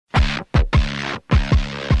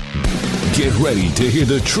Get ready to hear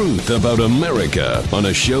the truth about America on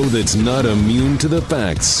a show that's not immune to the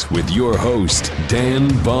facts with your host, Dan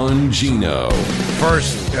Bongino.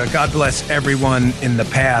 First, God bless everyone in the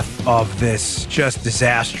path of this just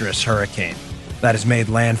disastrous hurricane that has made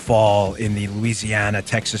landfall in the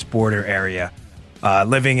Louisiana-Texas border area.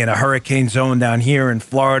 Living in a hurricane zone down here in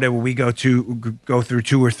Florida, where we go through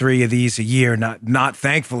 2 or 3 of these a year, not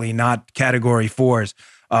thankfully, not category 4s.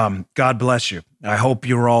 God bless you. I hope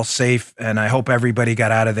you're all safe, and I hope everybody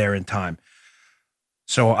got out of there in time.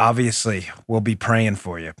 So obviously, we'll be praying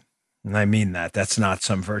for you. And I mean that. That's not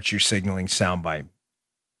some virtue signaling soundbite.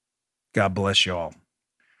 God bless you all.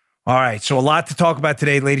 All right, so a lot to talk about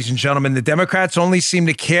today, ladies and gentlemen. The Democrats only seem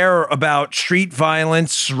to care about street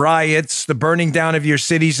violence, riots, the burning down of your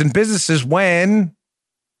cities and businesses when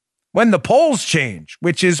the polls change,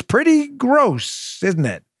 which is pretty gross, isn't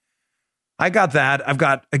it? I got that. I've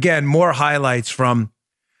got, again, more highlights from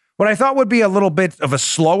what I thought would be a little bit of a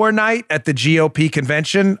slower night at the GOP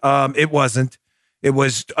convention. It wasn't. It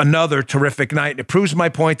was another terrific night. It proves my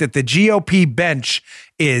point that the GOP bench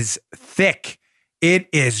is thick. It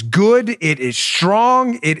is good. It is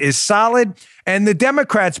strong. It is solid. And the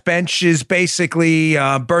Democrats bench is basically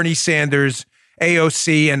Bernie Sanders,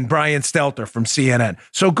 AOC, and Brian Stelter from CNN.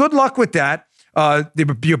 So good luck with that.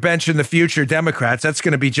 Your bench in the future, Democrats. That's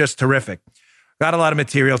going to be just terrific. Got a lot of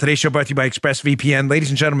material. Today's show brought to you by ExpressVPN. Ladies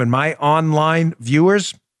and gentlemen, my online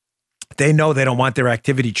viewers, they know they don't want their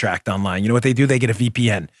activity tracked online. You know what they do? They get a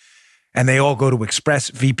VPN. And they all go to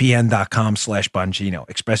expressvpn.com/Bongino.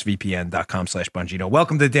 expressvpn.com/Bongino.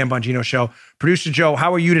 Welcome to the Dan Bongino Show. Producer Joe,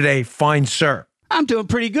 how are you today? Fine, sir. I'm doing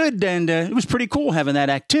pretty good, and it was pretty cool having that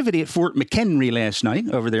activity at Fort McHenry last night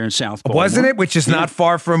over there in South Baltimore. Wasn't it? Which is not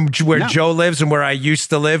far from where Joe lives and where I used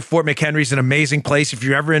to live. Fort McHenry is an amazing place. If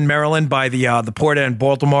you're ever in Maryland by the port in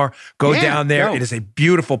Baltimore, go down there. Go. It is a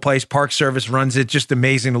beautiful place. Park Service runs it. Just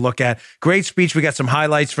amazing to look at. Great speech. We got some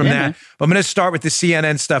highlights from that. Man. But I'm going to start with the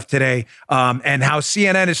CNN stuff today and how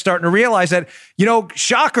CNN is starting to realize that,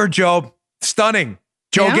 shocker, Joe, stunning.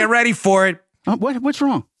 Joe, get ready for it. What's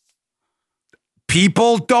wrong?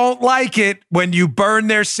 People don't like it when you burn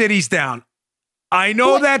their cities down. I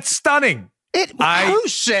know that's stunning. Who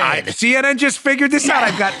said? CNN just figured this out.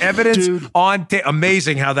 I've got evidence on tape.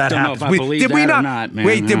 Amazing how that happens. Did we not, man?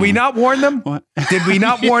 Wait, did we not warn them? What? Did we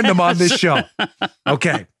not warn them on this show?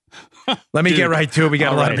 Okay. Let me get right to it. We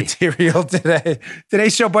got a lot of material today.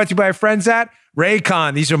 Today's show brought to you by our friends at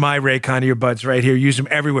Raycon. These are my Raycon earbuds right here. Use them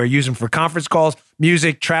everywhere. Use them for conference calls,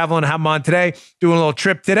 music, traveling. Have them on today. Doing a little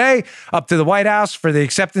trip today up to the White House for the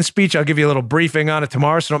acceptance speech. I'll give you a little briefing on it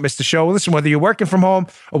tomorrow, so don't miss the show. Listen, whether you're working from home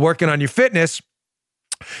or working on your fitness,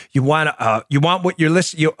 you want what you're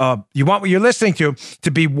listening to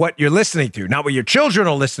be what you're listening to, not what your children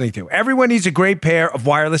are listening to. Everyone needs a great pair of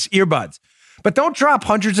wireless earbuds. But don't drop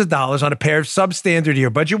hundreds of dollars on a pair of substandard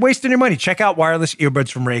earbuds. You're wasting your money. Check out wireless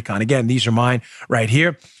earbuds from Raycon. Again, these are mine right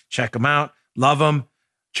here. Check them out. Love them.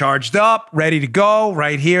 Charged up, ready to go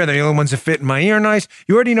right here. They're the only ones that fit in my ear nice.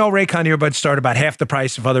 You already know Raycon earbuds start about half the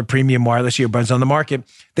price of other premium wireless earbuds on the market.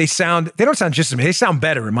 They don't sound just as me. They sound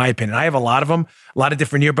better, in my opinion. I have a lot of them, a lot of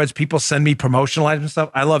different earbuds. People send me promotional items and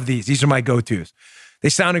stuff. I love these. These are my go-tos. They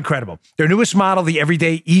sound incredible. Their newest model, the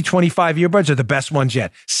Everyday E25 earbuds, are the best ones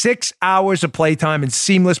yet. 6 hours of playtime and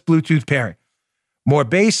seamless Bluetooth pairing. More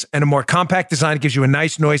bass and a more compact design gives you a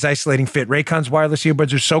nice noise-isolating fit. Raycon's wireless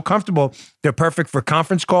earbuds are so comfortable, they're perfect for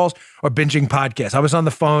conference calls or binging podcasts. I was on the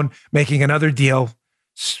phone making another deal.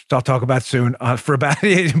 I'll talk about soon for about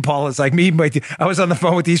Paul is like me. I was on the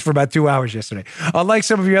phone with these for about 2 hours yesterday. Unlike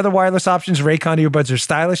some of your other wireless options, Raycon earbuds are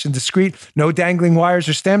stylish and discreet. No dangling wires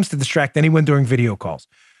or stems to distract anyone during video calls.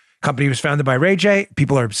 Company was founded by Ray J.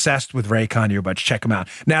 People are obsessed with Raycon earbuds. Check them out.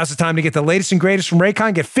 Now's the time to get the latest and greatest from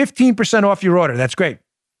Raycon. Get 15% off your order. That's great.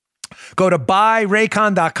 Go to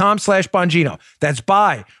buyraycon.com/Bongino. That's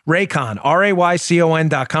buy Raycon,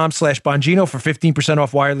 RAYCON.com/Bongino for 15%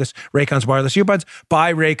 off Raycon's wireless earbuds.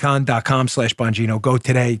 Buyraycon.com/Bongino. Go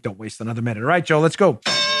today. Don't waste another minute. All right, Joe, let's go.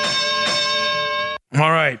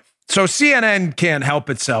 All right. So CNN can't help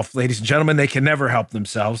itself, ladies and gentlemen. They can never help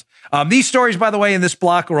themselves. These stories, by the way, in this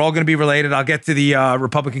block are all going to be related. I'll get to the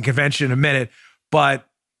Republican convention in a minute, but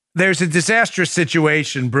there's a disastrous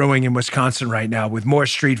situation brewing in Wisconsin right now with more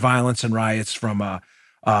street violence and riots from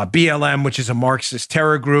BLM, which is a Marxist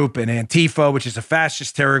terror group, and Antifa, which is a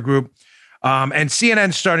fascist terror group. And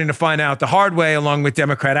CNN's starting to find out the hard way, along with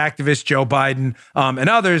Democrat activists, Joe Biden, and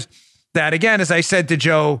others, that, again, as I said to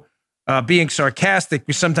Joe, being sarcastic,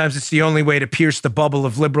 because sometimes it's the only way to pierce the bubble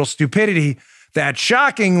of liberal stupidity, that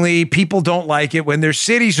shockingly, people don't like it when their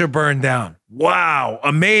cities are burned down. Wow,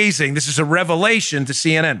 amazing. This is a revelation to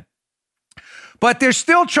CNN. But they're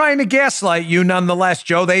still trying to gaslight you nonetheless,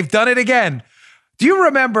 Joe. They've done it again. Do you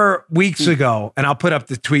remember weeks ago, and I'll put up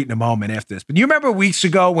the tweet in a moment after this, but you remember weeks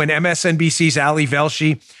ago when MSNBC's Ali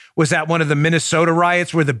Velshi was at one of the Minnesota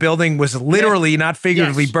riots where the building was literally, not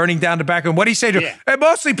figuratively, burning down the back? And what did he say? Yeah.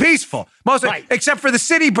 Mostly peaceful. Except for the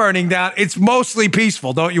city burning down, it's mostly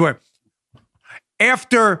peaceful, don't you worry.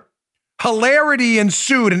 After hilarity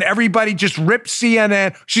ensued and everybody just ripped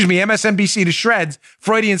MSNBC to shreds,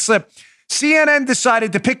 Freudian slip, CNN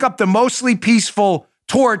decided to pick up the mostly peaceful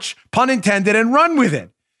torch, pun intended, and run with it.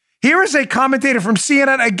 Here is a commentator from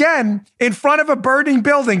CNN again in front of a burning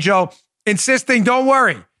building, Joe, insisting, don't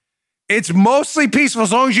worry, it's mostly peaceful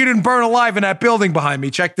as long as you didn't burn alive in that building behind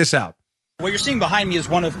me. Check this out. What you're seeing behind me is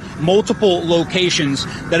one of multiple locations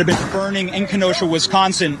that have been burning in Kenosha,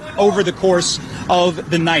 Wisconsin over the course of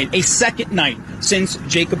the night. A second night since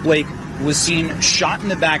Jacob Blake was seen shot in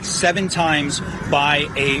the back 7 times by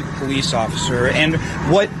a police officer. And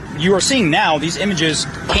what you are seeing now, these images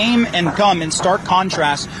came and come in stark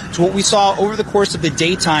contrast to what we saw over the course of the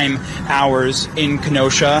daytime hours in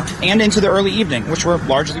Kenosha and into the early evening, which were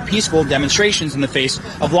largely peaceful demonstrations in the face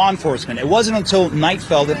of law enforcement. It wasn't until night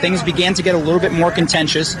fell that things began to get a little bit more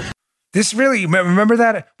contentious. This really, remember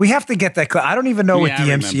that? We have to get that clip. I don't even know what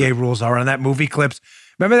the MCA rules are on that movie clips.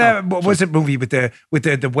 Remember that? What was it movie with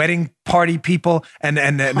the wedding party people and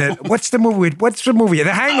what's the movie?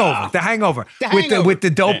 The Hangover. The Hangover. With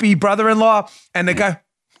the dopey brother-in-law and the guy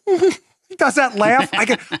he does that laugh.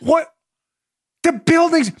 What? The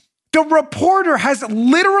buildings. The reporter has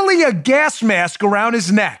literally a gas mask around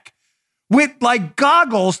his neck with like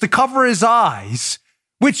goggles to cover his eyes.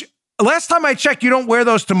 Which last time I checked, you don't wear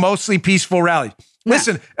those to mostly peaceful rallies.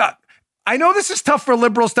 Listen, I know this is tough for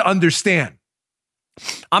liberals to understand.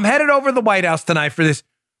 I'm headed over to the White House tonight for this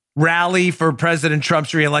rally for President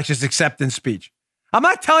Trump's re-election acceptance speech. I'm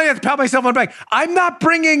not telling you to pat myself on the back. I'm not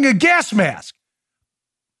bringing a gas mask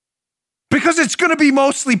because it's going to be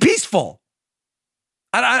mostly peaceful.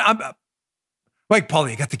 I'm like,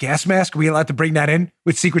 Paulie, you got the gas mask? Are we allowed to bring that in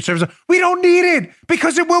with Secret Service? We don't need it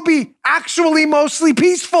because it will be actually mostly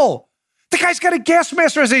peaceful. The guy's got a gas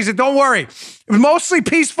mask. He said, don't worry. It was mostly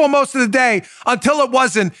peaceful most of the day until it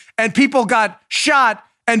wasn't, and people got shot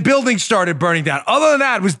and buildings started burning down. Other than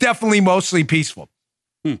that, it was definitely mostly peaceful.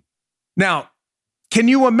 Now, can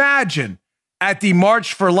you imagine at the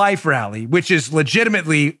March for Life rally, which is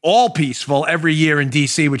legitimately all peaceful every year in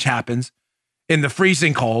D.C., which happens in the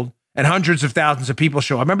freezing cold, and hundreds of thousands of people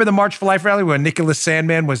show up. Remember the March for Life rally where Nicholas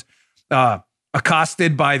Sandmann was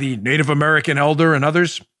accosted by the Native American elder and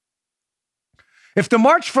others? If the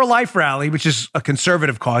March for Life rally, which is a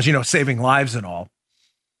conservative cause, saving lives and all,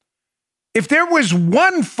 if there was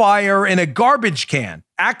one fire in a garbage can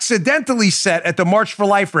accidentally set at the March for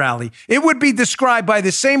Life rally, it would be described by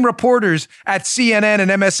the same reporters at CNN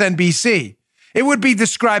and MSNBC. It would be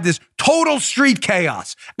described as total street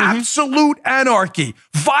chaos, absolute anarchy,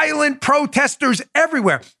 violent protesters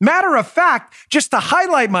everywhere. Matter of fact, just to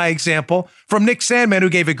highlight my example from Nick Sandmann, who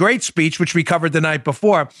gave a great speech, which we covered the night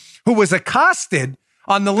before, who was accosted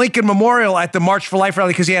on the Lincoln Memorial at the March for Life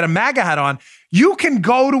rally because he had a MAGA hat on. You can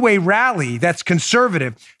go to a rally that's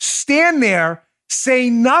conservative, stand there, say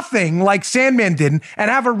nothing like Sandmann didn't, and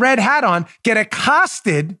have a red hat on, get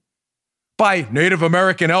accosted by Native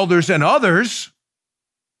American elders and others,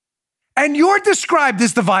 and you're described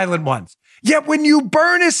as the violent ones. Yet when you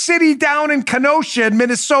burn a city down in Kenosha in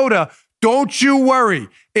Minnesota, don't you worry,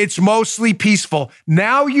 it's mostly peaceful.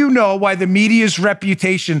 Now you know why the media's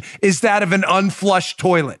reputation is that of an unflushed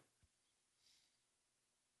toilet.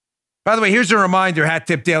 By the way, here's a reminder, Hat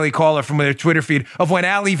Tip Daily Caller from their Twitter feed, of when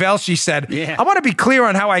Ali Velshi said, I want to be clear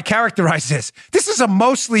on how I characterize this. This is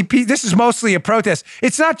mostly a protest.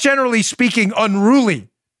 It's not generally speaking unruly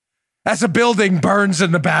as a building burns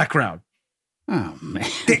in the background. Oh, man.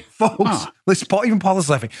 Folks, listen, even Paul is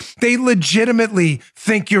laughing. They legitimately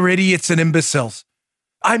think you're idiots and imbeciles.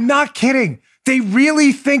 I'm not kidding. They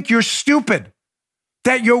really think you're stupid.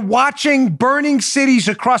 That you're watching burning cities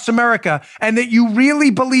across America and that you really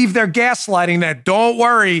believe they're gaslighting that, don't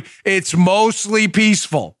worry, it's mostly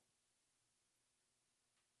peaceful.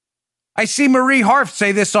 I see Marie Harf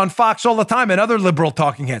say this on Fox all the time and other liberal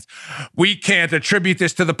talking heads. We can't attribute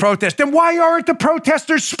this to the protest. Then why aren't the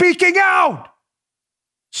protesters speaking out?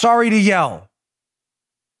 Sorry to yell.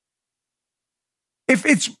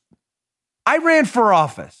 I ran for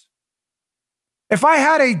office. If I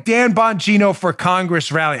had a Dan Bongino for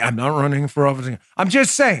Congress rally, I'm not running for office. I'm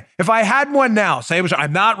just saying, if I had one now,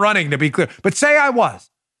 I'm not running to be clear, but say I was.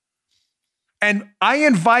 And I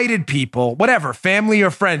invited people, whatever, family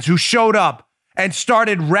or friends who showed up and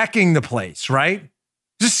started wrecking the place, right?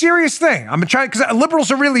 It's a serious thing. I'm trying, because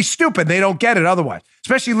liberals are really stupid. They don't get it otherwise,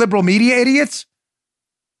 especially liberal media idiots.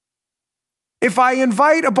 If I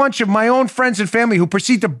invite a bunch of my own friends and family who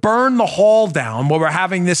proceed to burn the hall down while we're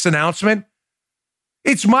having this announcement,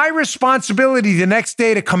 it's my responsibility the next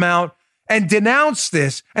day to come out and denounce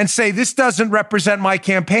this and say this doesn't represent my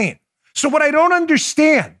campaign. So what I don't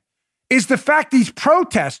understand is the fact these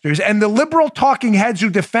protesters and the liberal talking heads who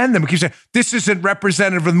defend them keep saying this isn't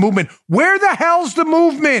representative of the movement. Where the hell's the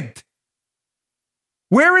movement?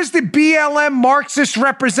 Where is the BLM Marxist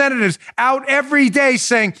representatives out every day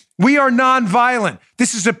saying, we are nonviolent.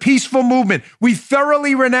 This is a peaceful movement. We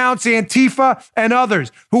thoroughly renounce Antifa and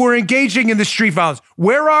others who are engaging in the street violence.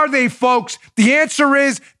 Where are they, folks? The answer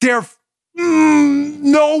is they're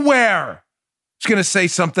nowhere. I was going to say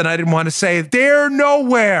something I didn't want to say. They're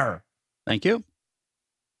nowhere. Thank you.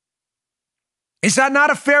 Is that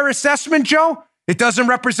not a fair assessment, Joe? It doesn't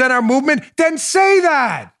represent our movement? Then say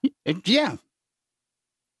that. Yeah.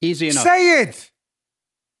 Easy enough. Say it.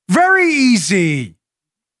 Very easy.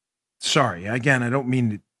 Sorry, again, I don't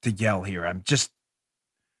mean to yell here.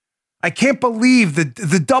 I can't believe that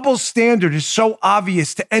the double standard is so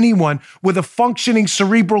obvious to anyone with a functioning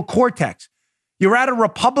cerebral cortex. You're at a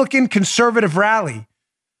Republican conservative rally.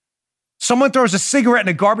 Someone throws a cigarette in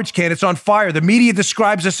a garbage can. It's on fire. The media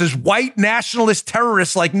describes us as white nationalist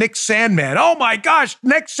terrorists like Nick Sandmann. Oh my gosh,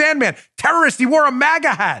 Nick Sandmann, terrorist. He wore a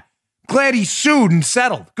MAGA hat. Glad he sued and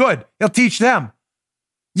settled. Good. He'll teach them.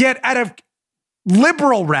 Yet at a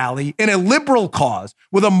liberal rally in a liberal cause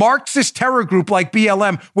with a Marxist terror group like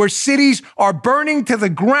BLM, where cities are burning to the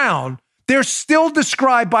ground, they're still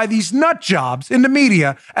described by these nut jobs in the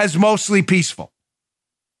media as mostly peaceful.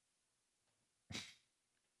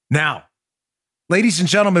 Now, ladies and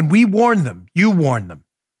gentlemen, we warn them. You warn them.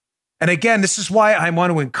 And again, this is why I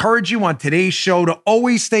want to encourage you on today's show to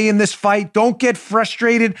always stay in this fight. Don't get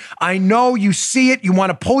frustrated. I know you see it. You want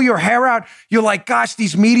to pull your hair out. You're like, gosh,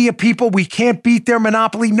 these media people, we can't beat their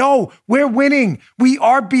monopoly. No, we're winning. We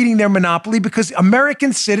are beating their monopoly because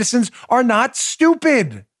American citizens are not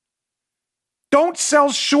stupid. Don't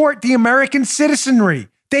sell short the American citizenry.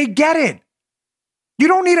 They get it. You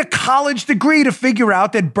don't need a college degree to figure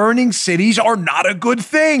out that burning cities are not a good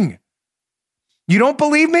thing. You don't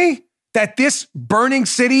believe me? That this burning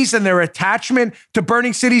cities and their attachment to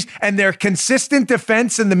burning cities and their consistent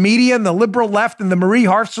defense in the media and the liberal left and the Marie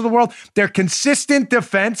Harfs of the world, their consistent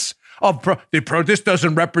defense of the protest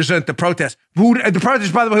doesn't represent the protest. The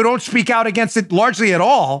protesters, by the way, who don't speak out against it largely at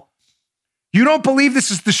all. You don't believe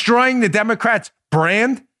this is destroying the Democrats'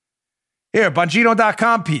 brand? Here,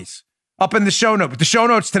 Bongino.com piece up in the show notes. The show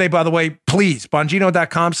notes today, by the way, please,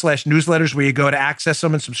 Bongino.com/newsletters, where you go to access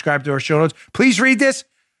them and subscribe to our show notes. Please read this.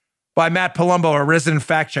 By Matt Palumbo, our resident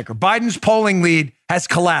fact checker. Biden's polling lead has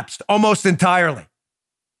collapsed almost entirely.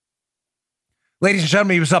 Ladies and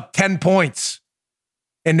gentlemen, he was up 10 points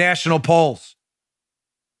in national polls.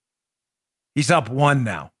 He's up 1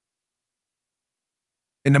 now.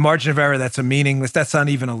 In the margin of error, that's not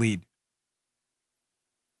even a lead.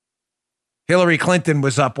 Hillary Clinton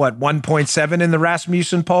was up, 1.7 in the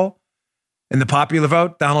Rasmussen poll? In the popular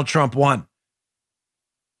vote, Donald Trump won.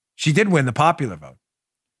 She did win the popular vote.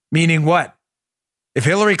 Meaning what? If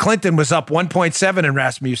Hillary Clinton was up 1.7 in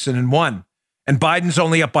Rasmussen and won, and Biden's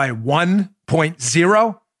only up by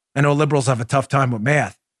 1.0, I know liberals have a tough time with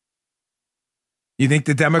math. You think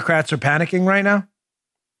the Democrats are panicking right now?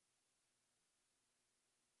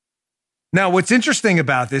 Now, what's interesting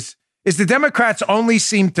about this is the Democrats only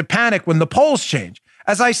seem to panic when the polls change.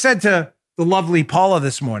 As I said to the lovely Paula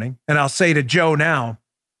this morning, and I'll say to Joe now,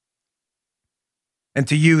 and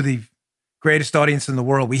to you, the greatest audience in the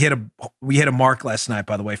world. We hit a mark last night,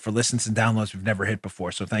 by the way, for listens and downloads we've never hit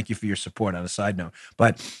before. So thank you for your support on a side note.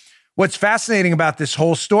 But what's fascinating about this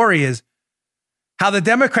whole story is how the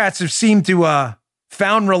Democrats have seemed to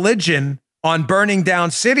found religion on burning down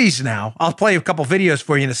cities now. I'll play a couple videos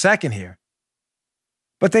for you in a second here.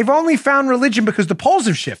 But they've only found religion because the polls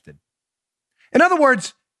have shifted. In other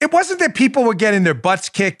words, it wasn't that people were getting their butts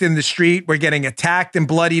kicked in the street, were getting attacked and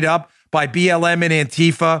bloodied up by BLM and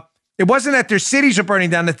Antifa. It wasn't that their cities are burning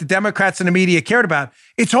down that the Democrats and the media cared about.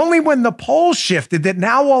 It's only when the polls shifted that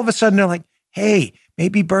now all of a sudden they're like, hey,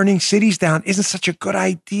 maybe burning cities down isn't such a good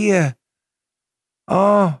idea.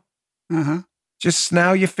 Oh, just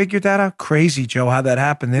now you figured that out? Crazy, Joe, how that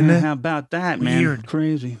happened, isn't it? How about that, man? Weird.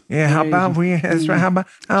 Crazy. Yeah, Crazy. how about that's right.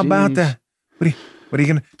 How about that? What are you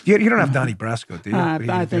gonna? You don't have Donnie Brasco, do you?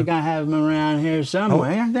 I think I have him around here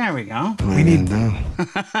somewhere. Oh. There we go. We need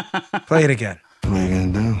play it again. What are you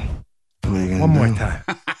gonna do? One more time.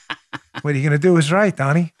 What are you going to do is right,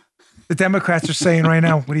 Donnie. the Democrats are saying right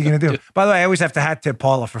now. What are you going to do? By the way, I always have to hat tip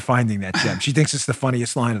Paula for finding that gem. She thinks it's the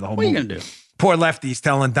funniest line of the whole movie. What are you going to do? Poor Lefty's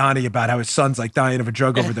telling Donnie about how his son's like dying of a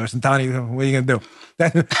drug overdose. And Donnie, what are you going to do?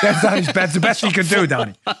 That's Donnie's best. The best he could do,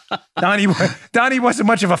 Donnie. Donnie wasn't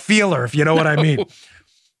much of a feeler, if you know what I mean.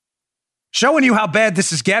 Showing you how bad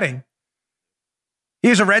this is getting.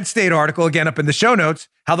 Here's a Red State article, again, up in the show notes,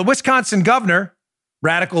 how the Wisconsin governor,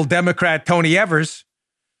 radical Democrat Tony Evers,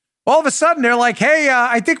 all of a sudden they're like, hey,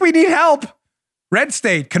 I think we need help. Red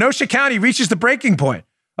State, Kenosha County reaches the breaking point.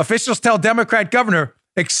 Officials tell Democrat governor,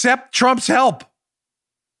 accept Trump's help.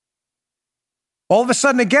 All of a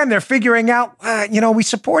sudden, again, they're figuring out, we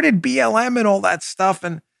supported BLM and all that stuff,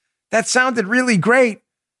 and that sounded really great.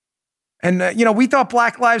 And, we thought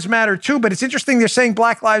Black Lives Matter too, but it's interesting they're saying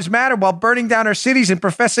Black Lives Matter while burning down our cities and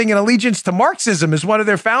professing an allegiance to Marxism as one of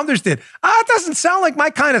their founders did. It doesn't sound like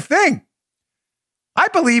my kind of thing. I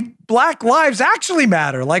believe Black lives actually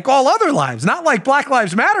matter like all other lives, not like Black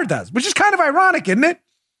Lives Matter does, which is kind of ironic, isn't it?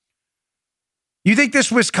 You think this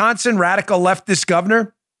Wisconsin radical leftist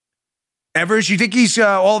governor, Evers, you think he's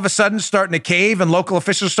all of a sudden starting to cave and local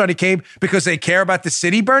officials starting to cave because they care about the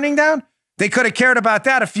city burning down? They could have cared about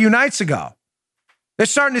that a few nights ago. They're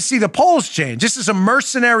starting to see the polls change. This is a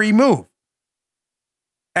mercenary move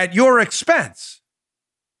at your expense.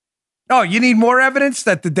 Oh, you need more evidence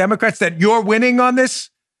that the Democrats, that you're winning on this?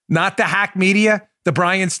 Not the hack media, the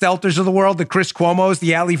Brian Stelters of the world, the Chris Cuomos,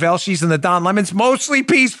 the Ali Velshis, and the Don Lemons. Mostly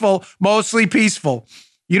peaceful.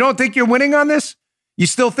 You don't think you're winning on this? You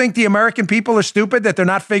still think the American people are stupid, that they're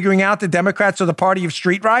not figuring out the Democrats are the party of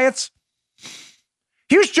street riots?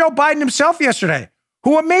 Here's Joe Biden himself yesterday,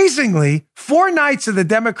 who amazingly, 4 nights of the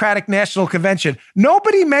Democratic National Convention,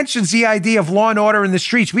 nobody mentions the idea of law and order in the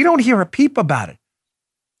streets. We don't hear a peep about it.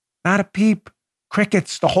 Not a peep.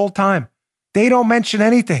 Crickets the whole time. They don't mention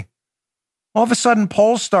anything. All of a sudden,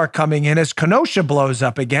 polls start coming in as Kenosha blows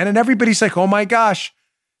up again, and everybody's like, oh my gosh,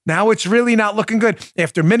 now it's really not looking good.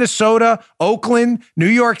 After Minnesota, Oakland, New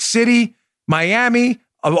York City, Miami,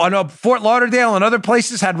 Fort Lauderdale and other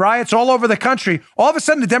places had riots all over the country. All of a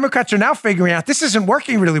sudden, the Democrats are now figuring out this isn't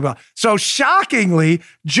working really well. So shockingly,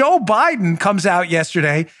 Joe Biden comes out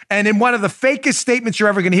yesterday, and in one of the fakest statements you're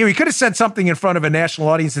ever going to hear, he could have said something in front of a national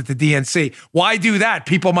audience at the DNC. Why do that?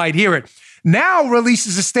 People might hear it. Now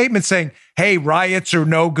releases a statement saying, hey, riots are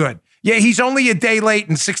no good. Yeah, he's only a day late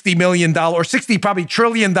and $60 million or probably $60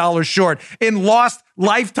 trillion short in lost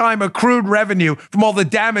lifetime accrued revenue from all the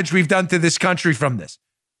damage we've done to this country from this.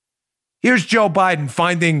 Here's Joe Biden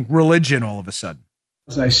finding religion all of a sudden.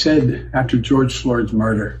 As I said after George Floyd's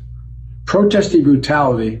murder, protesting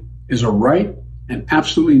brutality is a right and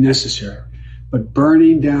absolutely necessary. But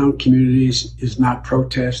burning down communities is not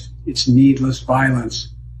protest. It's needless violence.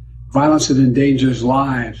 Violence that endangers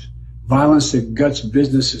lives. Violence that guts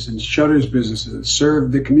businesses and shutters businesses that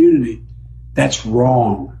serve the community. That's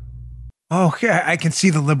wrong. Oh, yeah, I can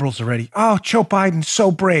see the liberals already. Oh, Joe Biden's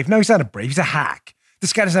so brave. No, he's not a brave. He's a hack.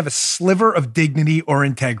 This guy doesn't have a sliver of dignity or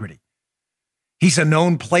integrity. He's a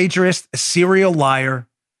known plagiarist, a serial liar,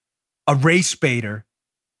 a race baiter.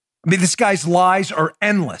 I mean, this guy's lies are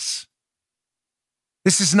endless.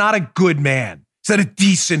 This is not a good man. He's not a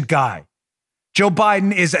decent guy. Joe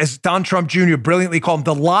Biden is, as Don Trump Jr. brilliantly called him,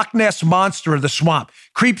 the Loch Ness monster of the swamp.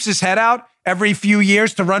 Creeps his head out every few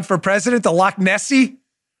years to run for president, the Loch Nessie.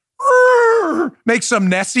 Makes some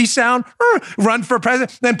Nessie sound, run for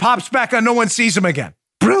president, then pops back and no one sees him again.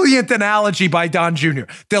 Brilliant analogy by Don Jr.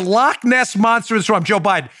 The Loch Ness monster is from Joe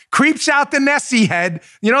Biden. Creeps out the Nessie head.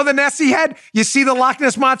 You know the Nessie head? You see the Loch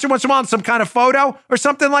Ness monster once in a while in some kind of photo or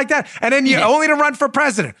something like that. And then you only to run for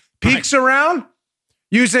president. Peeks around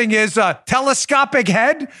using his telescopic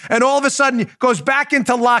head and all of a sudden goes back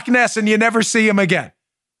into Loch Ness and you never see him again.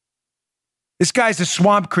 This guy's a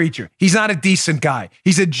swamp creature. He's not a decent guy.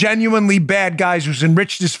 He's a genuinely bad guy who's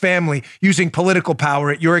enriched his family using political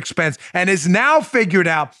power at your expense and has now figured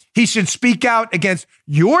out he should speak out against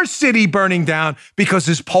your city burning down because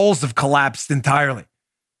his polls have collapsed entirely.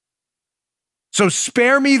 So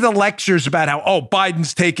spare me the lectures about how,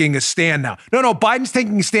 Biden's taking a stand now. No, Biden's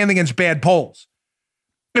taking a stand against bad polls.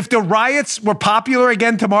 If the riots were popular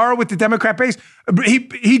again tomorrow with the Democrat base,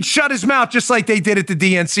 he'd shut his mouth just like they did at the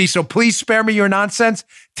DNC. So please spare me your nonsense.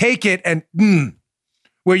 Take it and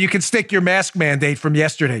where you can stick your mask mandate from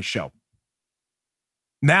yesterday's show.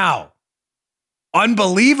 Now,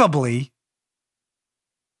 unbelievably,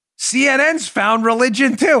 CNN's found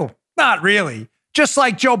religion too. Not really. Just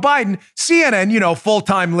like Joe Biden, CNN,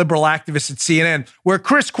 full-time liberal activists at CNN, where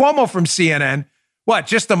Chris Cuomo from CNN,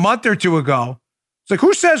 just a month or two ago, it's like,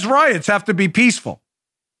 who says riots have to be peaceful?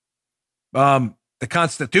 The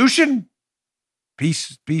Constitution?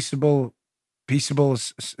 peaceable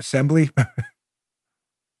assembly.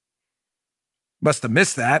 Must have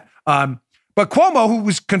missed that. But Cuomo, who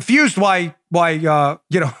was confused why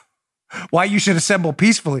you should assemble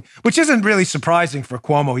peacefully, which isn't really surprising for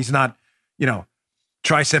Cuomo. He's not,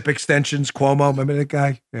 tricep extensions, Cuomo. Remember that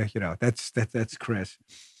guy? Yeah, that's Chris.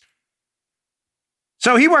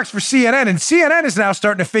 So he works for CNN, and CNN is now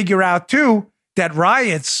starting to figure out, too, that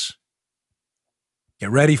riots, get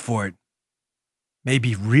ready for it, may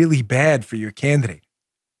be really bad for your candidate.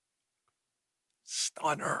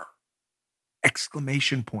 Stunner!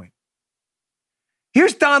 Exclamation point.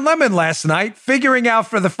 Here's Don Lemon last night figuring out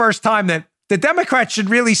for the first time that the Democrats should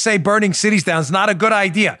really say burning cities down is not a good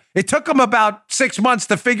idea. It took them about 6 months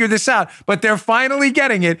to figure this out, but they're finally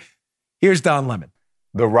getting it. Here's Don Lemon.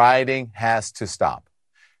 The rioting has to stop.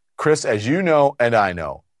 Chris, as you know and I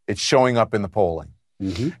know, it's showing up in the polling.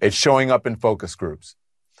 Mm-hmm. It's showing up in focus groups.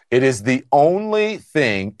 It is the only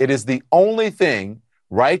thing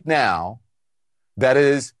right now that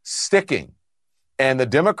is sticking. And the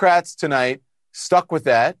Democrats tonight stuck with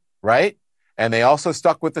that, right? And they also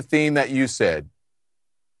stuck with the theme that you said,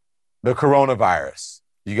 the coronavirus.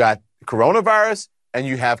 You got coronavirus and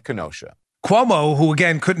you have Kenosha. Cuomo, who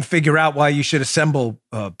again couldn't figure out why you should assemble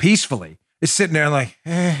peacefully, is sitting there like,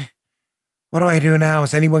 what do I do now?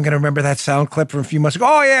 Is anyone going to remember that sound clip from a few months ago?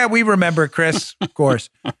 Oh, yeah, we remember, Chris, of course.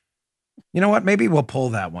 You know what? Maybe we'll pull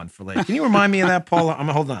that one for later. Can you remind me of that, Paula?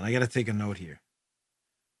 Hold on. I got to take a note here.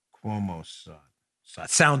 Cuomo's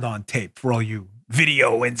sound on tape for all you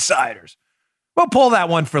video insiders. We'll pull that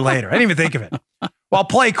one for later. I didn't even think of it. Well, I'll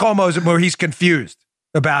play Cuomo's where he's confused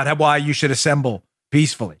about why you should assemble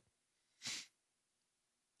peacefully.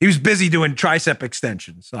 He was busy doing tricep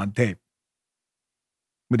extensions on tape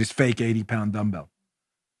with his fake 80-pound dumbbell.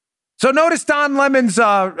 So notice Don Lemon's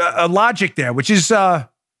logic there, which is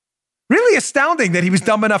really astounding that he was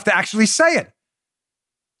dumb enough to actually say it.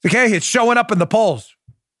 Okay, it's showing up in the polls.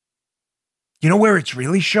 You know where it's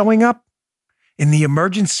really showing up? In the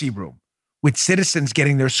emergency room, with citizens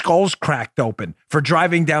getting their skulls cracked open for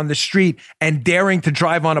driving down the street and daring to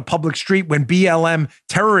drive on a public street when BLM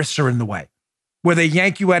terrorists are in the way, where they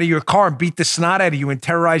yank you out of your car and beat the snot out of you and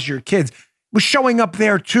terrorize your kids. It was showing up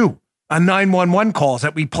there too on 911 calls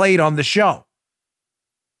that we played on the show.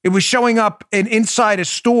 It was showing up inside of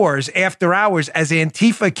stores after hours as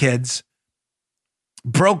Antifa kids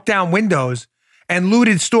broke down windows and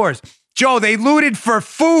looted stores. Joe, they looted for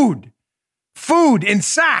food in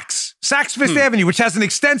Saks Fifth Avenue, which has an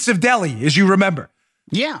extensive deli, as you remember.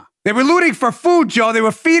 Yeah. They were looting for food, Joe. They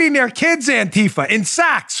were feeding their kids Antifa in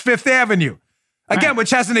Saks Fifth Avenue. Again, which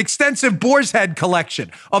has an extensive boar's head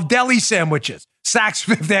collection of deli sandwiches. Saks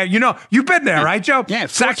Fifth Avenue. You've been there, right, Joe? Yeah.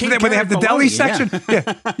 Saks Fifth Avenue, where they have the deli section.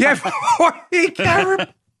 Yeah. 40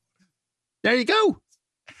 carat. There you go.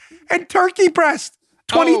 And turkey breast.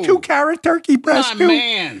 22 carat turkey breast, too.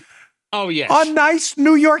 Man. Oh, yes. On nice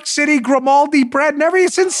New York City Grimaldi bread and everything.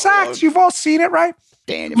 It's in Saks. You've all seen it, right?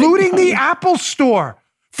 Looting the Apple store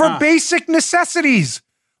for basic necessities,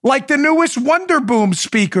 like the newest Wonder Boom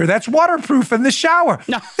speaker that's waterproof in the shower.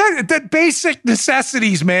 No. The basic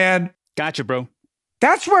necessities, man. Gotcha, bro.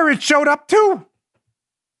 That's where it showed up, too.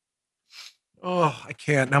 Oh, I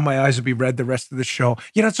can't. Now my eyes will be red the rest of the show.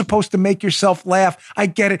 You're not supposed to make yourself laugh. I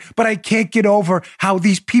get it, but I can't get over how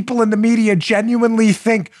these people in the media genuinely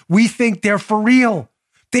think we think they're for real.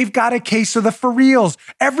 They've got a case of the for reals.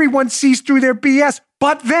 Everyone sees through their BS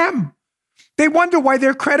but them. They wonder why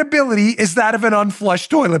their credibility is that of an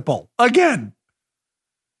unflushed toilet bowl. Again.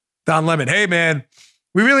 Don Lemon, hey, man,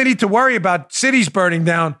 we really need to worry about cities burning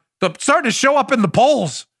down. They're starting to show up in the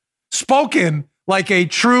polls. Spoken like a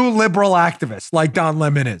true liberal activist, like Don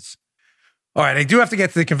Lemon is. All right, I do have to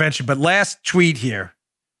get to the convention, but last tweet here.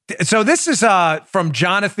 So this is from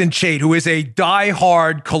Jonathan Chait, who is a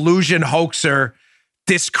diehard collusion hoaxer,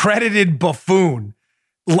 discredited buffoon,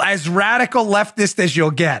 as radical leftist as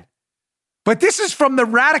you'll get. But this is from the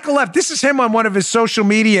radical left. This is him on one of his social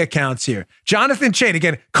media accounts here. Jonathan Chait,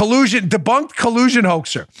 again, debunked collusion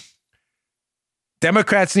hoaxer.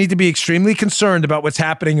 Democrats need to be extremely concerned about what's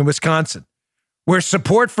happening in Wisconsin, where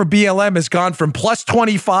support for BLM has gone from plus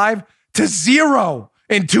 25 to 0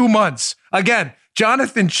 in 2 months. Again,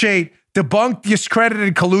 Jonathan Chait, debunked,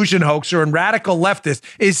 discredited collusion hoaxer and radical leftist,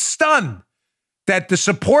 is stunned that the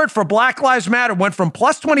support for Black Lives Matter went from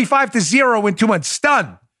plus 25 to 0 in 2 months.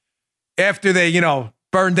 Stunned after they,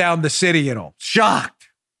 burned down the city.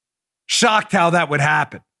 Shocked how that would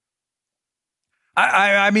happen.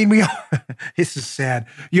 I mean, this is sad.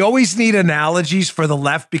 You always need analogies for the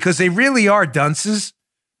left because they really are dunces.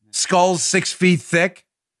 Skulls 6 feet thick.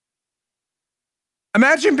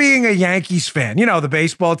 Imagine being a Yankees fan. You know, the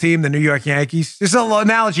baseball team, the New York Yankees. This is an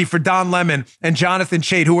analogy for Don Lemon and Jonathan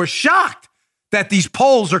Chait, who are shocked that these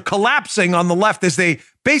polls are collapsing on the left as they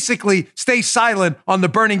basically stay silent on the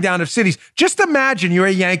burning down of cities. Just imagine you're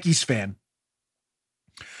a Yankees fan.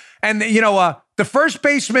 And, you know, the first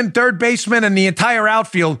baseman, third baseman, and the entire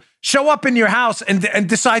outfield show up in your house and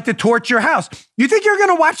decide to torch your house. You think you're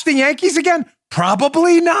going to watch the Yankees again?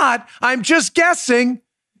 Probably not. I'm just guessing.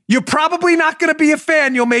 You're probably not going to be a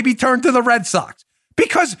fan. You'll maybe turn to the Red Sox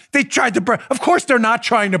because they tried to burn. Of course, they're not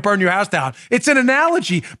trying to burn your house down. It's an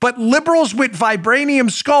analogy, but liberals with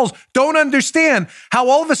vibranium skulls don't understand how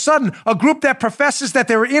all of a sudden a group that professes that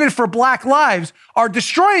they're in it for black lives are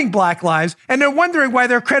destroying black lives, and they're wondering why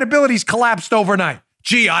their credibility's collapsed overnight.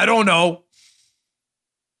 Gee, I don't know.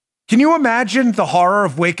 Can you imagine the horror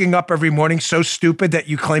of waking up every morning so stupid that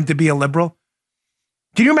you claim to be a liberal?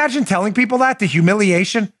 Can you imagine telling people that? The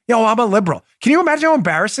humiliation? Yo, I'm a liberal. Can you imagine how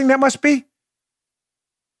embarrassing that must be?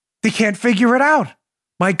 They can't figure it out.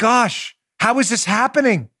 My gosh, how is this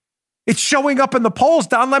happening? It's showing up in the polls.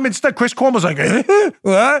 Don Lemon said, Chris Cuomo's like,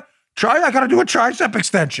 what? I got to do a tricep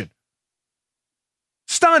extension.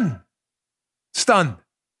 Stunned.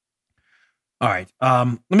 All right.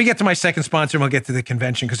 Let me get to my second sponsor and we'll get to the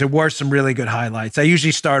convention because there were some really good highlights. I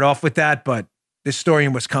usually start off with that, but this story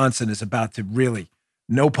in Wisconsin is about to really,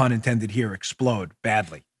 no pun intended here, explode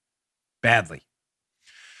badly.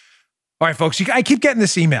 All right, folks, I keep getting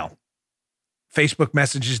this email, Facebook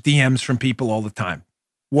messages, DMs from people all the time.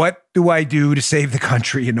 What do I do to save the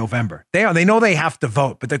country in November? They know they have to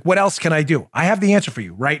vote, but like, what else can I do? I have the answer for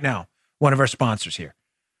you right now. One of our sponsors here.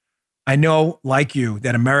 I know, like you,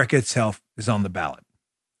 that America itself is on the ballot.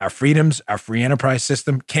 Our freedoms, our free enterprise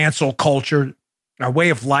system, cancel culture, our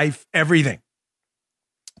way of life, everything.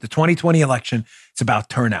 The 2020 election, it's about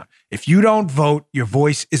turnout. If you don't vote, your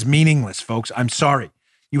voice is meaningless, folks. I'm sorry.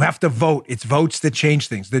 You have to vote. It's votes that change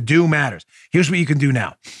things. The do matters. Here's what you can do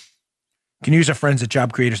now. You can use our friends at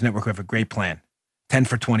Job Creators Network who have a great plan,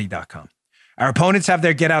 10for20.com. Our opponents have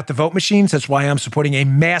their get out the vote machines. That's why I'm supporting a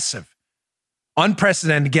massive,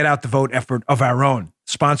 unprecedented get out the vote effort of our own,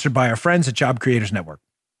 sponsored by our friends at Job Creators Network.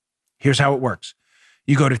 Here's how it works.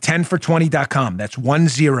 You go to 10for20.com. That's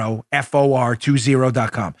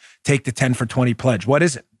 10for20.com. Take the 10for20 pledge. What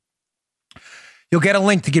is it? You'll get a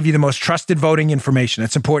link to give you the most trusted voting information.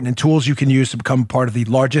 That's important and tools you can use to become part of the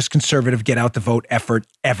largest conservative get out the vote effort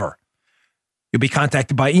ever. You'll be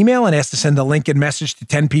contacted by email and asked to send a link and message to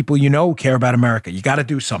 10 people you know who care about America. You got to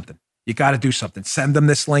do something. Send them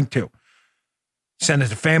this link too. Send it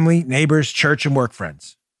to family, neighbors, church, and work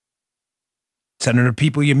friends. Send it to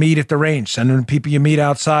people you meet at the range. Send it to people you meet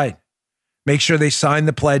outside. Make sure they sign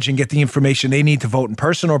the pledge and get the information they need to vote in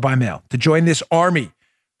person or by mail. To join this army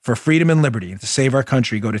for freedom and liberty and to save our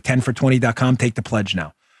country, go to 10for20.com. Take the pledge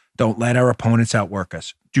now. Don't let our opponents outwork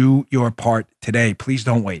us. Do your part today. Please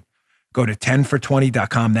don't wait. Go to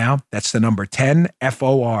 10for20.com now. That's the number 10,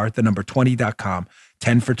 F-O-R, the number 20.com,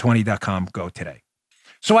 10for20.com. Go today.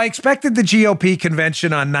 So I expected the GOP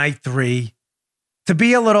convention on night 3 to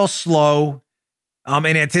be a little slow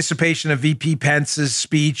in anticipation of VP Pence's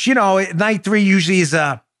speech. You know, night 3 usually is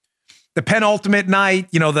the penultimate night.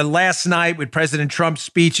 You know, the last night with President Trump's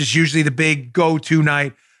speech is usually the big go-to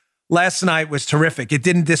night. Last night was terrific. It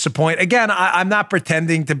didn't disappoint. Again, I'm not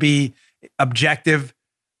pretending to be objective.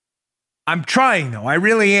 I'm trying, though. I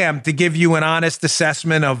really am, to give you an honest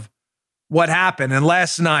assessment of what happened. And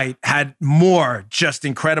last night had more just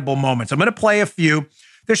incredible moments. I'm going to play a few.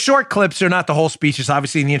 They're short clips. They're not the whole speeches,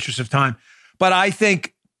 obviously, in the interest of time. But I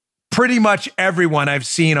think pretty much everyone I've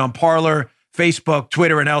seen on Parler, Facebook,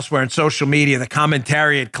 Twitter, and elsewhere in social media, the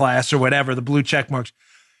commentariat class or whatever, the blue check marks,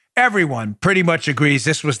 everyone pretty much agrees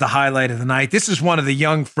this was the highlight of the night. This is one of the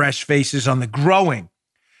young, fresh faces on the growing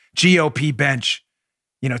GOP bench.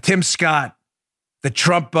 You know, Tim Scott, the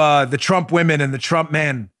Trump women and the Trump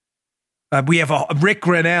men. We have Rick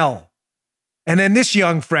Grenell. And then this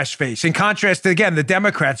young, fresh face. In contrast to, again, the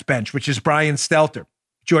Democrats bench, which is Brian Stelter,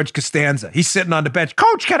 George Costanza. He's sitting on the bench.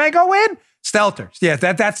 Coach, can I go in? Stelter. Yeah,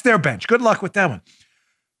 that's their bench. Good luck with that one.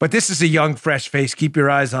 But this is a young, fresh face. Keep your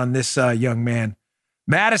eyes on this young man.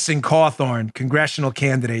 Madison Cawthorn, congressional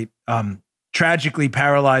candidate, tragically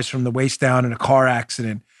paralyzed from the waist down in a car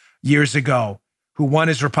accident years ago, who won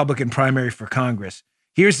his Republican primary for Congress.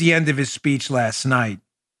 Here's the end of his speech last night.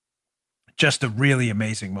 Just a really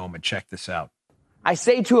amazing moment. Check this out. I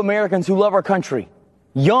say to Americans who love our country,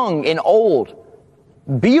 young and old,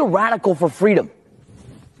 be a radical for freedom.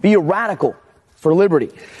 Be a radical for liberty.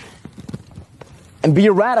 And be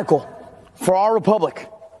a radical for our republic,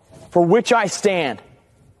 for which I stand.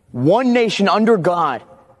 One nation under God,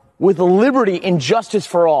 with liberty and justice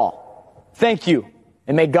for all. Thank you,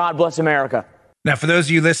 and may God bless America. Now, for those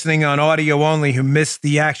of you listening on audio only who missed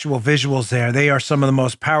the actual visuals there, they are some of the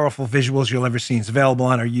most powerful visuals you'll ever see. It's available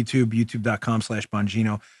on our YouTube,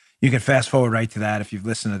 youtube.com/Bongino. You can fast forward right to that if you've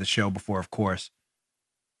listened to the show before, of course.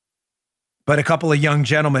 But a couple of young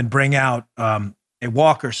gentlemen bring out a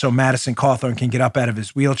walker so Madison Cawthorn can get up out of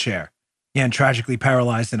his wheelchair. Again, tragically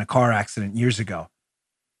paralyzed in a car accident years ago.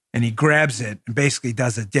 And he grabs it and basically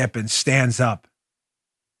does a dip and stands up.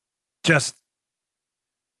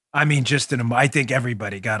 I think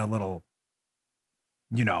everybody got a little,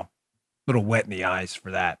 little wet in the eyes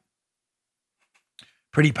for that.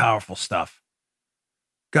 Pretty powerful stuff.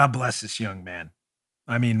 God bless this young man.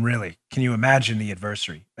 I mean, really, can you imagine the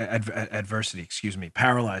adversity,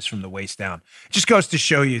 paralyzed from the waist down? It just goes to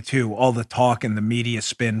show you, too, all the talk and the media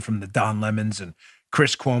spin from the Don Lemons and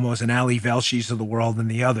Chris Cuomo's and Ali Velshis of the world and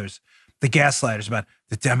the others, the gaslighters about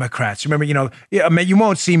the Democrats. Remember, you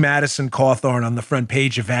won't see Madison Cawthorn on the front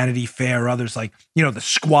page of Vanity Fair or others like, the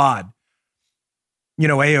Squad,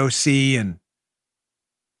 AOC and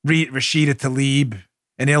Rashida Tlaib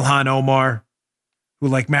and Ilhan Omar, who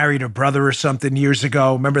married her brother or something years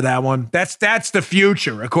ago. Remember that one? That's the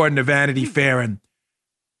future, according to Vanity Fair and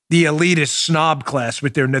the elitist snob class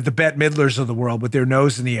with the Bette Midlers of the world with their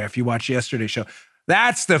nose in the air. If you watch yesterday's show,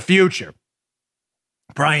 that's the future.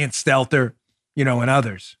 Brian Stelter, and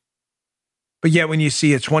others. But yet when you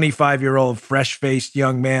see a 25-year-old fresh-faced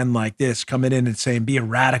young man like this coming in and saying, be a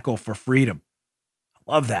radical for freedom.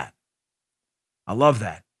 I love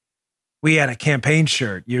that. We had a campaign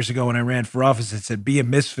shirt years ago when I ran for office that said, be a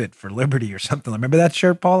misfit for liberty or something. Remember that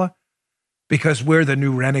shirt, Paula? Because we're the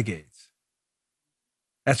new renegades.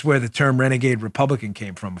 That's where the term renegade Republican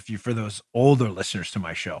came from. For those older listeners to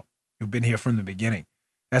my show who've been here from the beginning,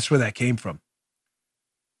 that's where that came from.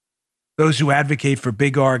 Those who advocate for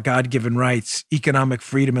big R, God-given rights, economic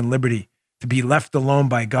freedom and liberty, to be left alone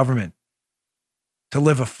by government, to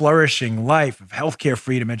live a flourishing life of healthcare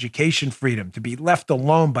freedom, education freedom, to be left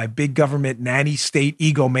alone by big government nanny state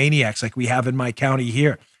egomaniacs like we have in my county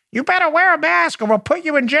here. You better wear a mask or we'll put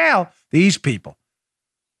you in jail. These people.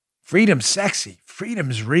 Freedom's sexy.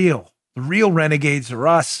 Freedom's real. The real renegades are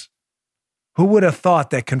us. Who would have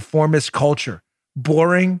thought that conformist culture,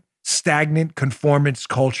 boring, stagnant conformist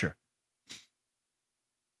culture,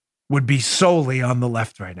 would be solely on the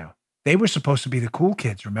left right now? They were supposed to be the cool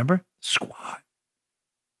kids, remember? Squad.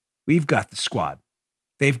 We've got the Squad.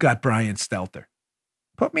 They've got Brian Stelter.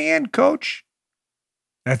 Put me in, coach.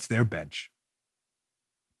 That's their bench.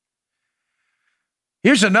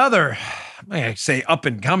 Here's another, I say up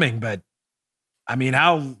and coming, but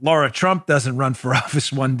how Laura Trump doesn't run for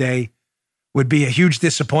office one day would be a huge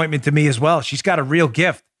disappointment to me as well. She's got a real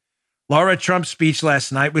gift. Laura Trump's speech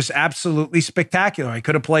last night was absolutely spectacular. I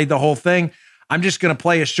could have played the whole thing. I'm just going to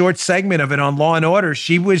play a short segment of it on Law and Order.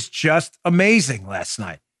 She was just amazing last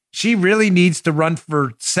night. She really needs to run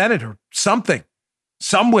for Senate or something,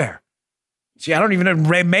 somewhere. I don't even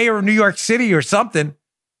know, mayor of New York City or something.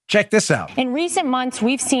 Check this out. In recent months,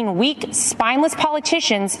 we've seen weak, spineless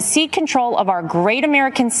politicians cede control of our great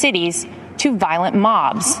American cities to violent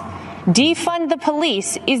mobs. Defund the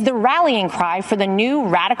police is the rallying cry for the new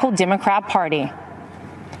radical Democrat Party.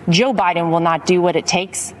 Joe Biden will not do what it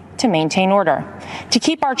takes to maintain order, to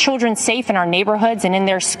keep our children safe in our neighborhoods and in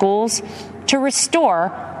their schools, to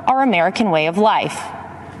restore our American way of life.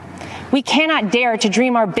 We cannot dare to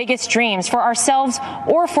dream our biggest dreams for ourselves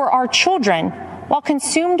or for our children while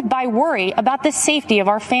consumed by worry about the safety of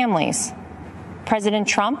our families. President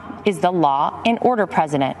Trump is the law and order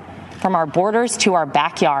president, from our borders to our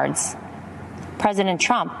backyards. President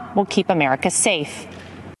Trump will keep America safe.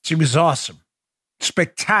 She was awesome.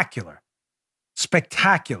 Spectacular.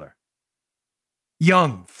 Spectacular.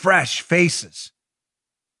 Young, fresh faces.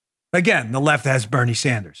 Again, the left has Bernie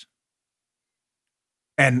Sanders.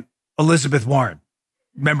 And Elizabeth Warren.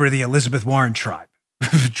 Remember the Elizabeth Warren tribe.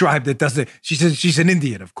 Tribe that doesn't, she says she's an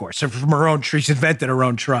Indian, of course. So from her own, she's invented her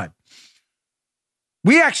own tribe.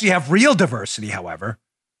 We actually have real diversity, however.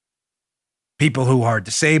 People who are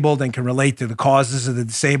disabled and can relate to the causes of the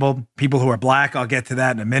disabled. People who are black, I'll get to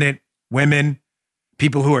that in a minute. Women.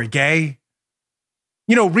 People who are gay.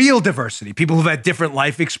 Real diversity. People who've had different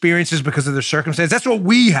life experiences because of their circumstances. That's what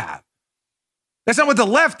we have. That's not what the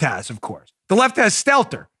left has, of course. The left has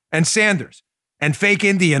Stelter and Sanders and fake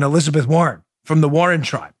Indian Elizabeth Warren from the Warren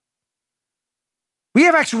tribe. We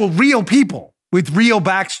have actual real people with real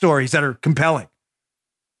backstories that are compelling.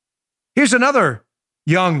 Here's another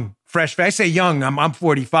young, fresh face. I say young, I'm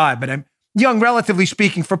 45, but I'm young, relatively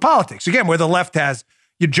speaking, for politics. Again, where the left has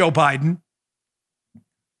Joe Biden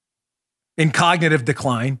in cognitive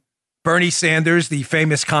decline, Bernie Sanders, the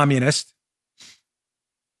famous communist,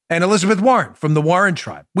 and Elizabeth Warren from the Warren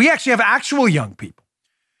tribe. We actually have actual young people.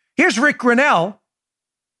 Here's Rick Grenell,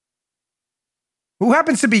 who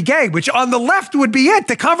happens to be gay, which on the left would be it.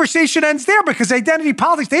 The conversation ends there because identity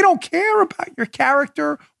politics, they don't care about your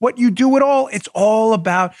character, what you do at all. It's all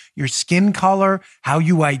about your skin color, how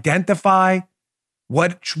you identify,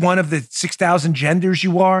 what one of the 6,000 genders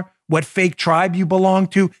you are, what fake tribe you belong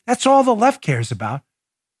to. That's all the left cares about.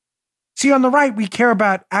 See, on the right, we care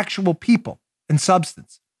about actual people and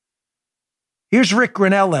substance. Here's Rick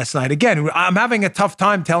Grenell last night. Again, I'm having a tough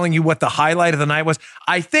time telling you what the highlight of the night was.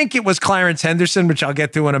 I think it was Clarence Henderson, which I'll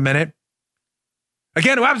get to in a minute.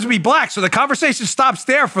 Again, who happens to be black, so the conversation stops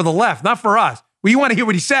there for the left, not for us. Well, you want to hear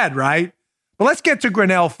what he said, right? But let's get to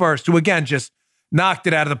Grenell first, who again just knocked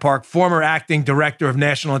it out of the park. Former acting director of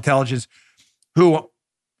national intelligence, who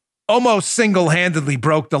almost single-handedly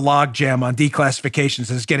broke the logjam on declassifications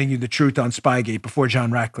and is getting you the truth on Spygate before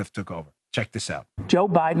John Ratcliffe took over. Check this out. Joe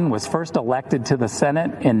Biden was first elected to the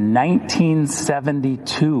Senate in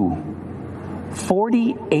 1972,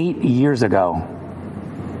 48 years ago.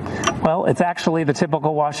 Well, it's actually the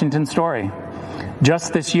typical Washington story.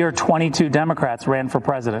 Just this year, 22 Democrats ran for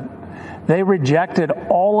president. They rejected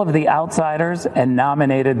all of the outsiders and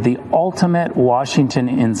nominated the ultimate Washington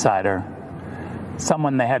insider,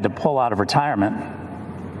 someone they had to pull out of retirement.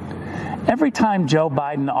 Every time Joe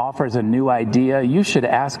Biden offers a new idea, you should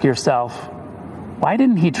ask yourself, why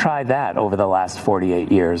didn't he try that over the last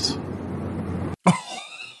 48 years?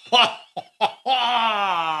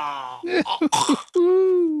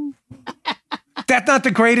 That's not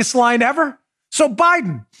the greatest line ever. So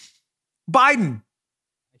Biden,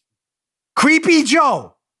 Creepy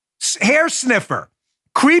Joe, hair sniffer,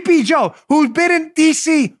 Creepy Joe, who's been in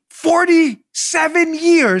D.C. 47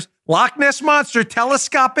 years, Loch Ness Monster,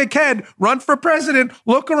 telescopic head, run for president,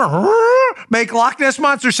 look around, make Loch Ness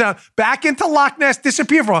Monster sound, back into Loch Ness,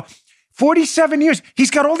 disappear for 47 years.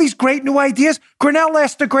 He's got all these great new ideas. Grenell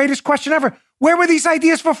asked the greatest question ever. Where were these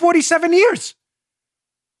ideas for 47 years?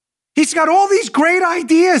 He's got all these great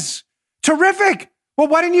ideas. Terrific. Well,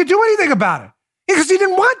 why didn't you do anything about it? Because he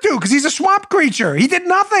didn't want to, because he's a swamp creature. He did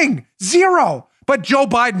nothing. Zero. But Joe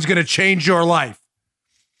Biden's going to change your life.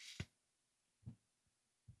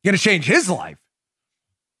 Going to change his life. I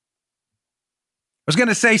was going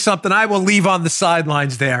to say something I will leave on the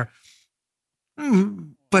sidelines there,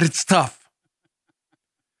 but it's tough.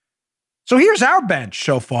 So here's our bench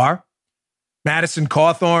so far. Madison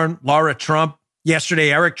Cawthorn, Laura Trump,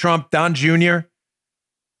 yesterday Eric Trump, Don Jr.,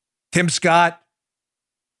 Tim Scott,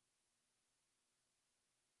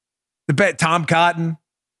 Tom Cotton.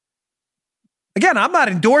 Again, I'm not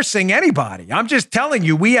endorsing anybody. I'm just telling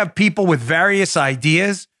you, we have people with various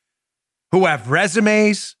ideas who have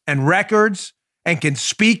resumes and records and can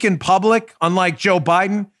speak in public, unlike Joe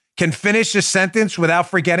Biden, can finish a sentence without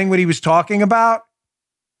forgetting what he was talking about.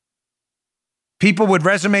 People with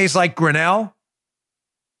resumes like Grenell.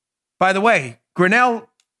 By the way, Grenell,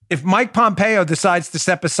 if Mike Pompeo decides to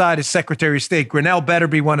step aside as Secretary of State, Grenell better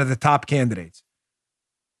be one of the top candidates.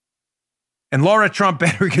 And Laura Trump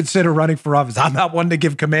better consider running for office. I'm not one to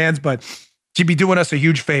give commands, but she'd be doing us a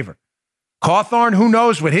huge favor. Cawthorn, who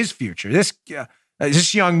knows what his future? This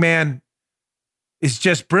young man is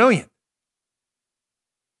just brilliant.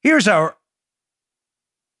 Here's our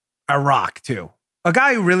rock, too. A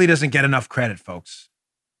guy who really doesn't get enough credit, folks.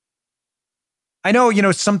 I know,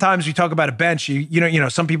 sometimes we talk about a bench.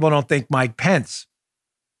 Some people don't think Mike Pence.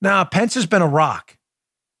 Nah, Pence has been a rock.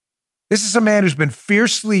 This is a man who's been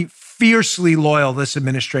fiercely loyal to this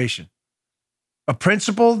administration. A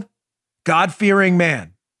principled, God-fearing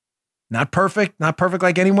man. Not perfect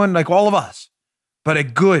like anyone, like all of us, but a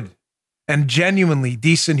good and genuinely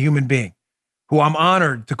decent human being who I'm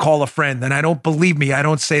honored to call a friend. And I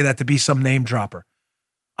don't say that to be some name dropper.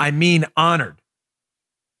 I mean honored.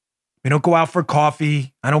 We don't go out for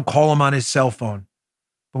coffee. I don't call him on his cell phone.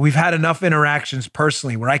 But we've had enough interactions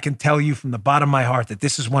personally where I can tell you from the bottom of my heart that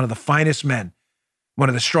this is one of the finest men, one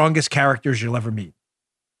of the strongest characters you'll ever meet.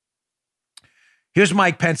 Here's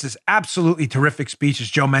Mike Pence's absolutely terrific speech, as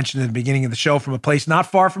Joe mentioned at the beginning of the show, from a place not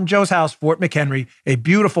far from Joe's house, Fort McHenry, a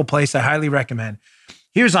beautiful place I highly recommend.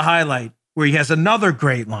 Here's a highlight where he has another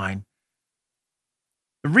great line.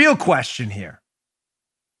 The real question here,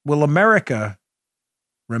 will America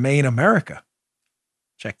remain America?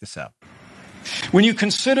 Check this out. When you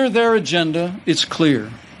consider their agenda, it's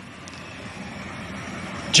clear.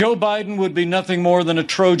 Joe Biden would be nothing more than a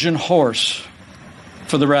Trojan horse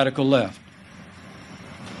for the radical left.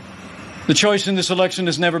 The choice in this election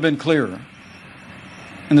has never been clearer,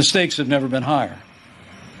 and the stakes have never been higher.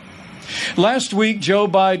 Last week, Joe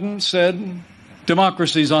Biden said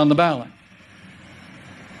democracy's on the ballot.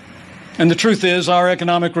 And the truth is, our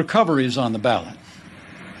economic recovery is on the ballot.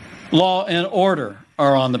 Law and order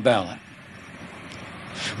are on the ballot.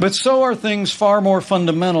 But so are things far more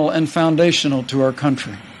fundamental and foundational to our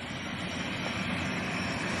country.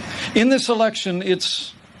 In this election,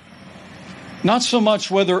 it's not so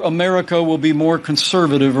much whether America will be more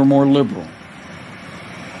conservative or more liberal,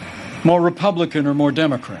 more Republican or more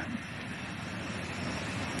Democrat.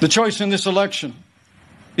 The choice in this election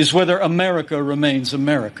is whether America remains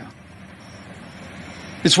America.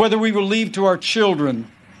 It's whether we will leave to our children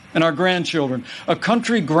and our grandchildren a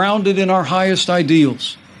country grounded in our highest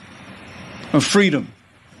ideals of freedom,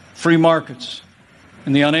 free markets,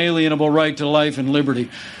 and the unalienable right to life and liberty,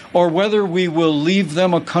 or whether we will leave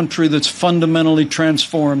them a country that's fundamentally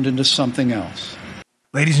transformed into something else.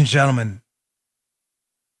 Ladies and gentlemen,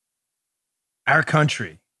 our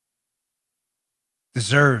country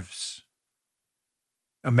deserves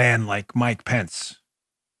a man like Mike Pence.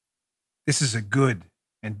 This is a good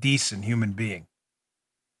and decent human being.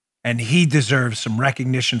 And he deserves some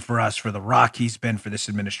recognition for us for the rock he's been for this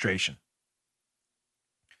administration.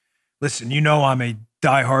 Listen, you know I'm a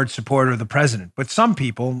diehard supporter of the president, but some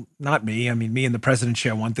people, not me, I mean, me and the president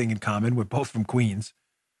share one thing in common. We're both from Queens.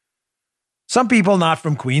 Some people not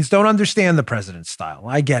from Queens don't understand the president's style.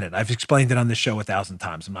 I get it. I've explained it on this show 1,000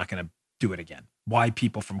 times. I'm not going to do it again. Why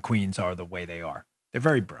people from Queens are the way they are. They're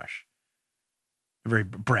very brash. They're very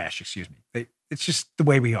brash, excuse me. It's just the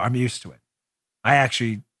way we are. I'm used to it. I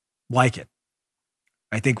actually like it.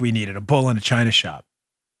 I think we needed a bull in a china shop.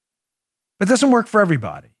 But it doesn't work for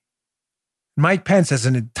everybody. Mike Pence has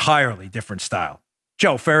an entirely different style.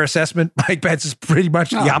 Joe, fair assessment? Mike Pence is pretty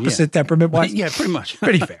much the opposite temperament-wise? Yeah, pretty much.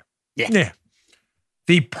 Pretty fair. Yeah.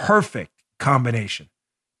 The perfect combination.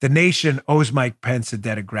 The nation owes Mike Pence a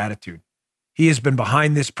debt of gratitude. He has been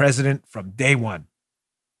behind this president from day one.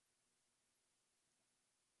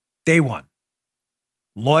 Day one.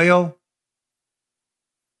 Loyal,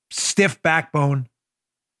 stiff backbone,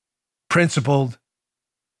 principled,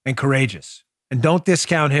 and courageous. And don't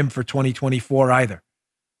discount him for 2024 either.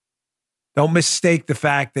 Don't mistake the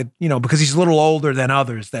fact that, because he's a little older than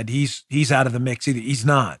others, that he's out of the mix either. He's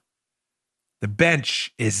not. The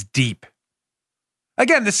bench is deep.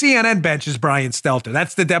 Again, the CNN bench is Brian Stelter.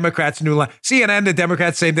 That's the Democrats' new line. CNN, the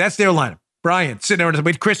Democrats, same. That's their lineup. Brian sitting there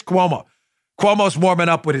with Chris Cuomo. Cuomo's warming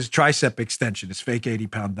up with his tricep extension, his fake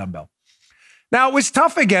 80-pound dumbbell. Now, it was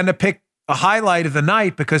tough again to pick a highlight of the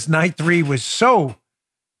night because night 3 was so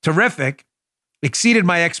terrific, exceeded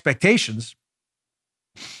my expectations.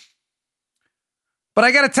 But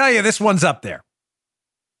I got to tell you, this one's up there.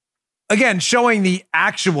 Again, showing the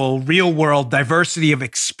actual real-world diversity of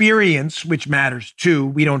experience, which matters too.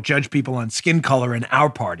 We don't judge people on skin color in our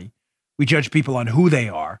party. We judge people on who they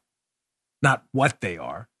are, not what they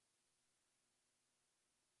are.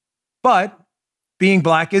 But being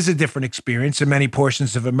black is a different experience in many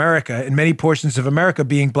portions of America. In many portions of America,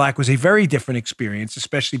 being black was a very different experience,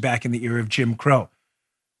 especially back in the era of Jim Crow,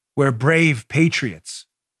 where brave patriots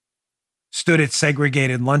stood at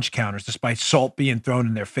segregated lunch counters despite salt being thrown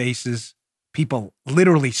in their faces, people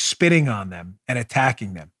literally spitting on them and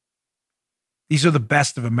attacking them. These are the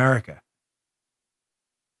best of America.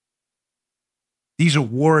 These are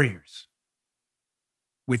warriors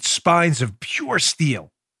with spines of pure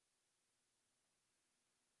steel.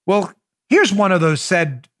 Well, here's one of those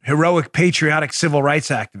said heroic patriotic civil rights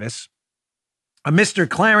activists, a Mr.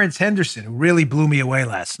 Clarence Henderson, who really blew me away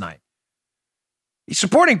last night. He's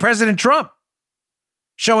supporting President Trump,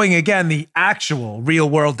 showing again the actual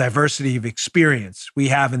real-world diversity of experience we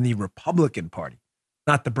have in the Republican Party,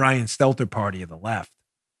 not the Brian Stelter party of the left.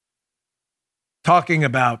 Talking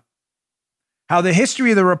about how the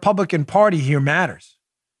history of the Republican Party here matters.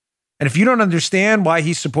 And if you don't understand why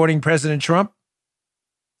he's supporting President Trump,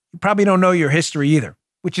 you probably don't know your history either,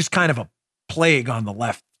 which is kind of a plague on the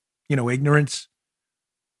left. Ignorance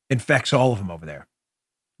infects all of them over there.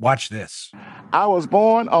 Watch this. I was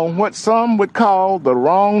born on what some would call the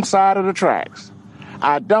wrong side of the tracks.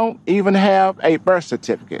 I don't even have a birth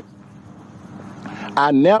certificate.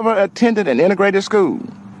 I never attended an integrated school,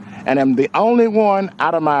 and am the only one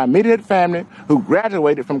out of my immediate family who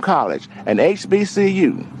graduated from college, an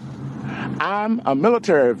HBCU. I'm a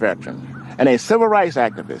military veteran and a civil rights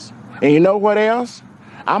activist. And you know what else?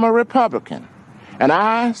 I'm a Republican, and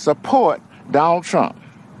I support Donald Trump.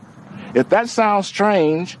 If that sounds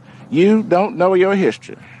strange, you don't know your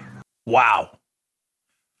history. Wow.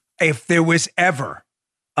 If there was ever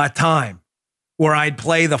a time where I'd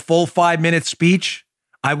play the full 5-minute speech,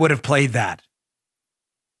 I would have played that.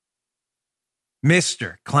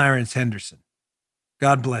 Mr. Clarence Henderson.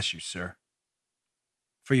 God bless you, sir,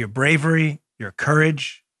 for your bravery, your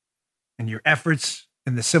courage, and your efforts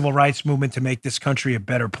in the civil rights movement to make this country a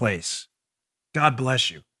better place. God bless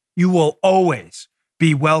you. You will always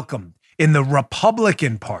be welcomed in the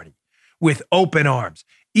Republican Party with open arms,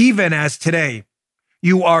 even as today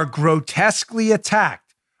you are grotesquely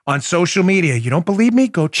attacked on social media. You don't believe me?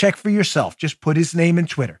 Go check for yourself. Just put his name in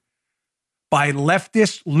Twitter. By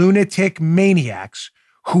leftist lunatic maniacs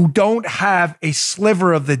who don't have a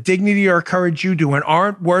sliver of the dignity or courage you do and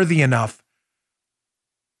aren't worthy enough.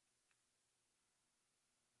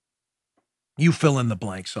 You fill in the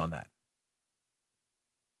blanks on that.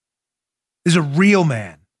 There's a real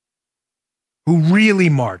man who really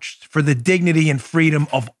marched for the dignity and freedom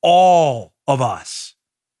of all of us,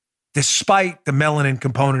 despite the melanin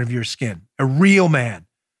component of your skin. A real man.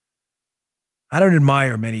 I don't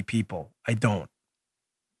admire many people. I don't.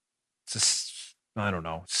 It's a, I don't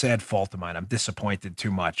know, sad fault of mine. I'm disappointed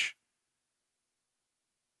too much.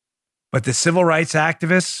 But the civil rights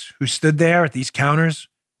activists who stood there at these counters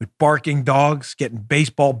with barking dogs, getting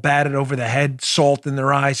baseball batted over the head, salt in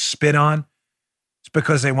their eyes, spit on, it's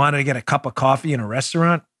because they wanted to get a cup of coffee in a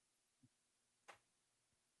restaurant.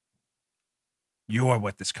 You're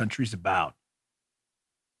what this country's about.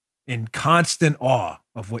 In constant awe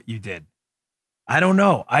of what you did. I don't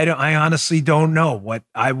know. I honestly don't know what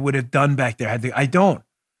I would have done back there. I don't.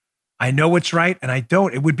 I know what's right, and I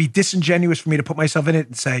don't. It would be disingenuous for me to put myself in it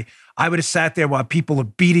and say, I would have sat there while people are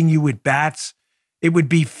beating you with bats. It would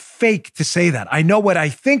be fake to say that. I know what I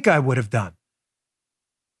think I would have done.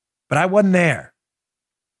 But I wasn't there.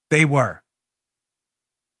 They were.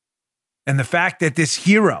 And the fact that this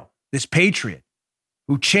hero, this patriot,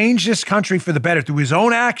 who changed this country for the better through his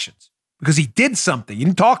own actions, because he did something, he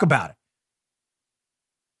didn't talk about it.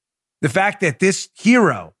 The fact that this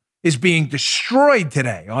hero is being destroyed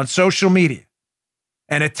today on social media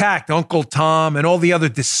and attacked Uncle Tom and all the other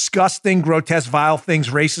disgusting, grotesque, vile things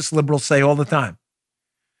racist liberals say all the time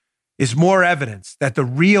is more evidence that the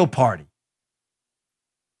real party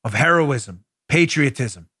of heroism,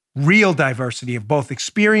 patriotism, real diversity of both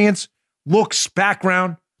experience, looks,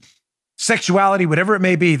 background, sexuality, whatever it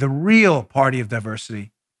may be, the real party of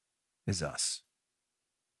diversity is us.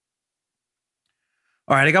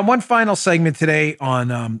 All right, I got one final segment today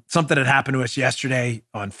on something that happened to us yesterday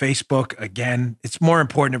on Facebook. Again, it's more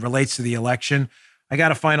important. It relates to the election. I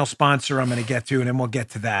got a final sponsor I'm going to get to, and then we'll get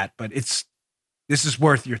to that. But this is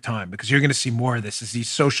worth your time because you're going to see more of this as these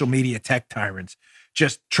social media tech tyrants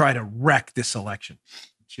just try to wreck this election.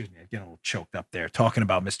 Excuse me, I'm getting a little choked up there talking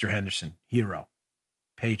about Mr. Henderson, hero,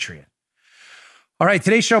 patriot. All right,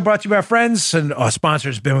 today's show brought to you by our friends and our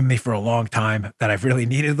sponsors been with me for a long time that I've really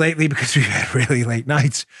needed lately because we've had really late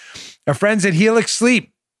nights. Our friends at Helix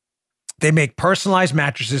Sleep. They make personalized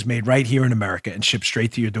mattresses made right here in America and shipped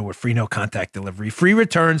straight to your door with free no-contact delivery, free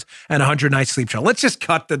returns, and 100-night sleep trial. Let's just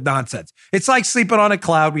cut the nonsense. It's like sleeping on a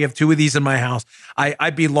cloud. We have 2 of these in my house.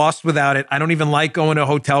 I'd be lost without it. I don't even like going to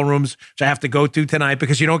hotel rooms, which I have to go to tonight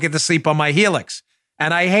because you don't get to sleep on my Helix.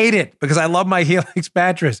 And I hate it because I love my Helix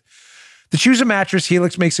mattress. To choose a mattress,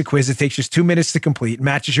 Helix makes a quiz that takes just 2 minutes to complete and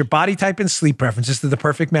matches your body type and sleep preferences to the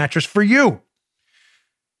perfect mattress for you.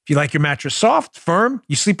 If you like your mattress soft, firm,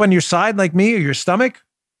 you sleep on your side like me or your stomach,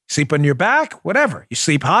 sleep on your back, whatever. You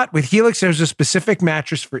sleep hot. With Helix, there's a specific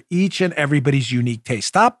mattress for each and everybody's unique taste.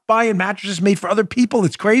 Stop buying mattresses made for other people.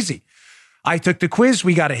 It's crazy. I took the quiz.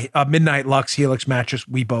 We got a Midnight Lux Helix mattress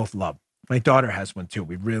we both love. My daughter has one too.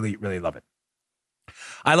 We really, really love it.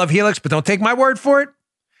 I love Helix, but don't take my word for it.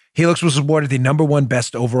 Helix was awarded the #1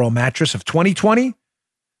 best overall mattress of 2020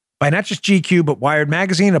 by not just GQ, but Wired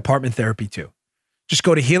Magazine and Apartment Therapy too. Just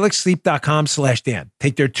go to helixsleep.com/Dan.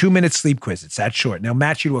 Take their 2-minute sleep quiz. It's that short. They'll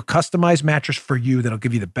match you to a customized mattress for you that'll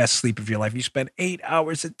give you the best sleep of your life. You spend 8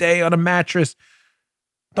 hours a day on a mattress.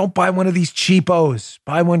 Don't buy one of these cheapos.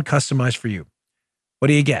 Buy one customized for you. What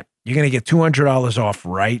do you get? You're going to get $200 off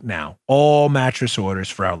right now. All mattress orders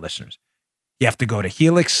for our listeners. You have to go to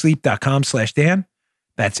helixsleep.com/Dan.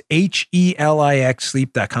 That's HELIX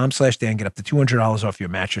sleep.com/Dan. Get up to $200 off your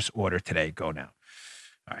mattress order today. Go now.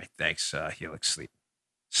 All right. Thanks, Helix Sleep.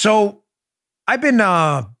 So I've been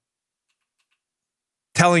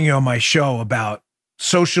telling you on my show about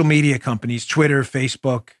social media companies, Twitter,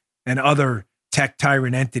 Facebook, and other tech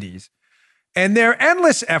tyrant entities, and their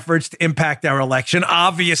endless efforts to impact our election,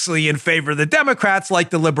 obviously in favor of the Democrats,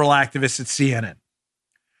 like the liberal activists at CNN.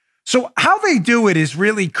 So how they do it is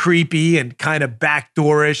really creepy and kind of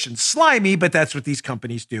backdoorish and slimy, but that's what these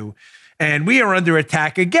companies do. And we are under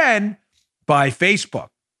attack again by Facebook,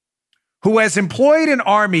 who has employed an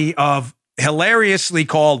army of hilariously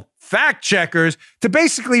called fact checkers to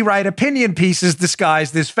basically write opinion pieces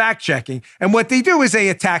disguised as fact checking. And what they do is they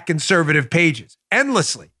attack conservative pages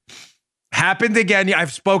endlessly. Happened again.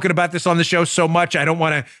 I've spoken about this on the show so much, I don't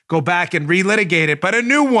want to go back and relitigate it, but a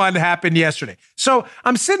new one happened yesterday. So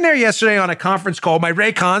I'm sitting there yesterday on a conference call, my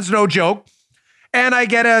Raycons, no joke, and I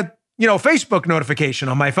get a Facebook notification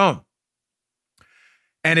on my phone.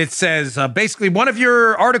 And it says, basically, one of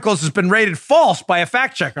your articles has been rated false by a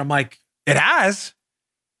fact checker. I'm like, it has?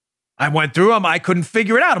 I went through them. I couldn't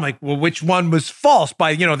figure it out. I'm like, well, which one was false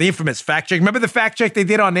by, the infamous fact check? Remember the fact check they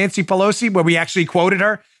did on Nancy Pelosi where we actually quoted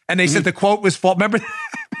her? And they said the quote was false. Remember?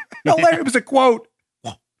 It was a quote.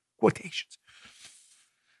 Whoa, quotations.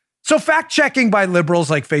 So fact checking by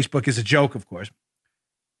liberals like Facebook is a joke, of course.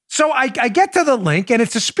 So I get to the link, and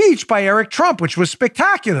it's a speech by Eric Trump, which was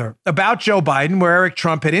spectacular, about Joe Biden, where Eric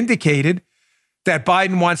Trump had indicated that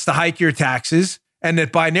Biden wants to hike your taxes, and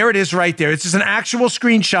that Biden, there it is right there. This is an actual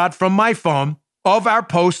screenshot from my phone of our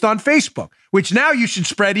post on Facebook, which now you should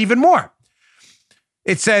spread even more.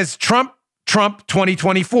 It says Trump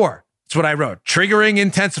 2024. That's what I wrote. Triggering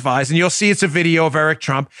intensifies, and you'll see it's a video of Eric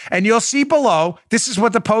Trump, and you'll see below, this is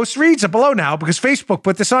what the post reads below now, because Facebook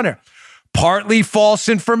put this on there. Partly false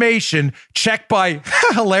information checked by,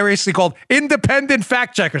 hilariously called, independent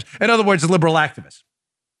fact checkers. In other words, liberal activists.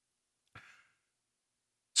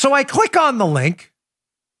 So I click on the link,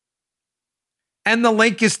 and the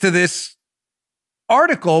link is to this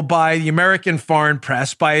article by the American Foreign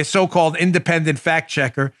Press by a so-called independent fact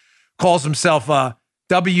checker, calls himself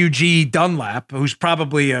W.G. Dunlap, who's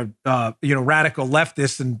probably a radical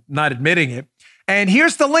leftist and not admitting it. And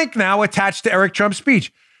here's the link now attached to Eric Trump's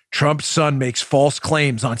speech. Trump's son makes false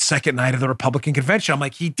claims on second night of the Republican convention. I'm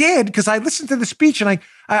like, he did? Because I listened to the speech and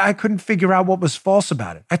I couldn't figure out what was false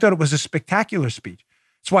about it. I thought it was a spectacular speech.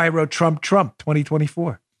 That's why I wrote Trump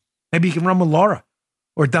 2024. Maybe you can run with Laura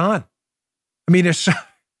or Don. I mean, the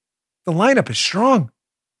lineup is strong.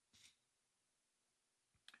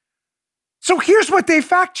 So here's what they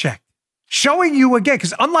fact checked, showing you again,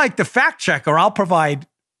 because unlike the fact checker, I'll provide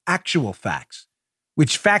actual facts,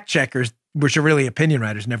 which fact checkers, which are really opinion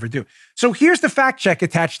writers, never do. So here's the fact check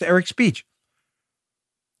attached to Eric's speech.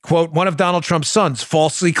 Quote, one of Donald Trump's sons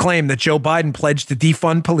falsely claimed that Joe Biden pledged to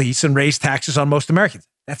defund police and raise taxes on most Americans.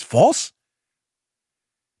 That's false.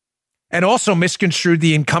 And also misconstrued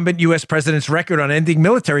the incumbent U.S. president's record on ending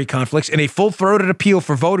military conflicts in a full-throated appeal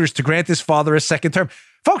for voters to grant his father a second term.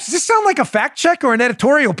 Folks, does this sound like a fact check or an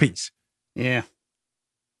editorial piece? Yeah.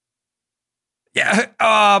 Yeah.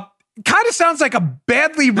 Kind of sounds like a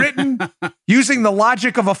badly written, using the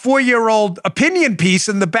logic of a 4-year-old opinion piece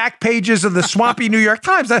in the back pages of the swampy New York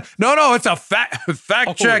Times. No, it's a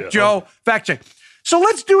fact check, Joe. Fact check. So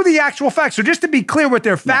let's do the actual facts. So just to be clear what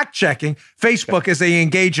they're fact checking, Facebook, as they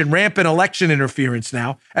engage in rampant election interference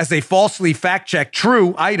now, as they falsely fact check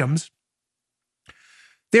true items,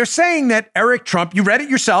 they're saying that Eric Trump, you read it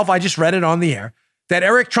yourself, I just read it on the air, that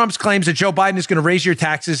Eric Trump's claims that Joe Biden is going to raise your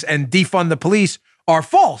taxes and defund the police are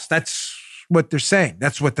false. That's what they're saying.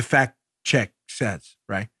 That's what the fact check says,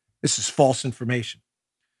 right? This is false information.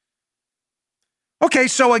 Okay,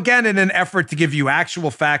 so again, in an effort to give you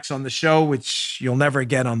actual facts on the show, which you'll never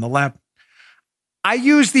get on the left, I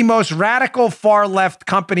used the most radical far left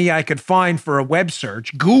company I could find for a web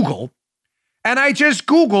search, Google, and I just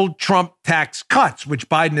Googled Trump tax cuts, which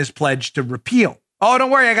Biden has pledged to repeal. Oh,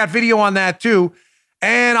 don't worry, I got video on that too,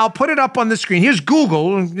 and I'll put it up on the screen. Here's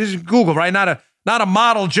Google. This is Google, right? Not a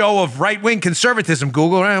model, Joe, of right-wing conservatism,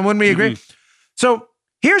 Google, right? Wouldn't we agree? Mm-hmm. So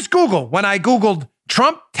here's Google when I Googled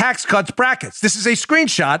Trump tax cuts brackets. This is a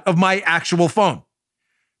screenshot of my actual phone.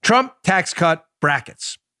 Trump tax cut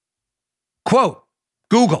brackets. Quote,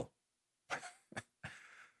 Google.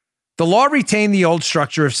 The law retained the old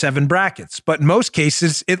structure of 7 brackets, but in most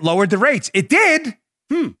cases, it lowered the rates. It did?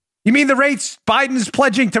 You mean the rates Biden's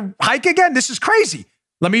pledging to hike again? This is crazy.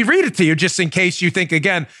 Let me read it to you just in case you think,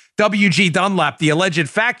 again, W.G. Dunlap, the alleged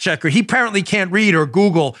fact checker, he apparently can't read or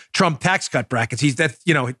Google Trump tax cut brackets.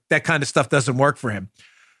 That kind of stuff doesn't work for him.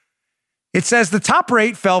 It says the top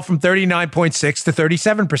rate fell from 39.6 to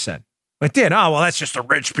 37%. It did. Oh, well, that's just the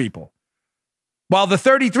rich people. While the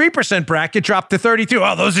 33% bracket dropped to 32.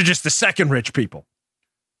 Oh, those are just the second rich people.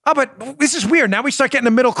 Oh, but this is weird. Now we start getting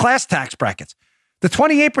the middle class tax brackets. The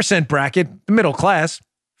 28% bracket, the middle class,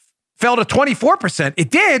 fell to 24%.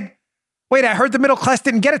 It did. Wait, I heard the middle class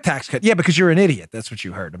didn't get a tax cut. Yeah, because you're an idiot. That's what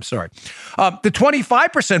you heard. I'm sorry. The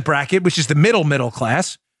 25% bracket, which is the middle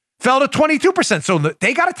class, fell to 22%. So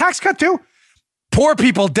they got a tax cut too? Poor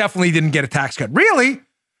people definitely didn't get a tax cut. Really?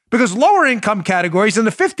 Because lower income categories in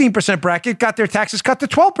the 15% bracket got their taxes cut to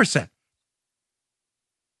 12%.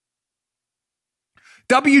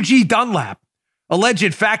 W.G. Dunlap,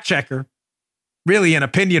 alleged fact checker, really an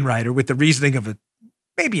opinion writer with the reasoning of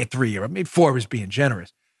maybe a 3 or maybe 4 was being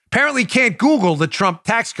generous, apparently can't Google the Trump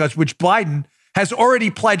tax cuts, which Biden has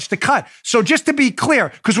already pledged to cut. So just to be clear,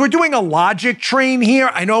 because we're doing a logic train here,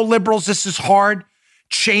 I know liberals, this is hard,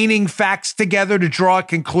 chaining facts together to draw a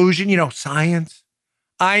conclusion, science.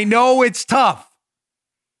 I know it's tough.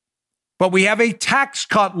 But we have a tax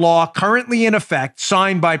cut law currently in effect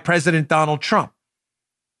signed by President Donald Trump,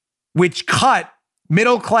 which cut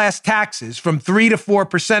middle-class taxes from 3 to 4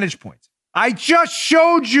 percentage points. I just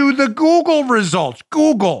showed you the Google results.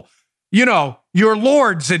 Google, your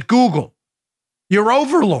lords at Google, your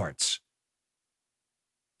overlords.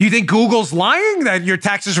 You think Google's lying that your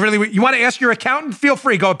taxes really, you want to ask your accountant? Feel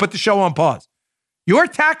free, go put the show on pause. Your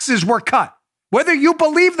taxes were cut. Whether you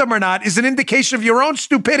believe them or not is an indication of your own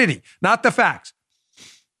stupidity, not the facts.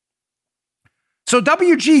 So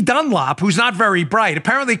W.G. Dunlop, who's not very bright,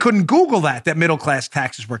 apparently couldn't Google that middle-class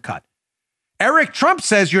taxes were cut. Eric Trump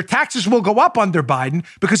says your taxes will go up under Biden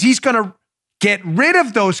because he's going to get rid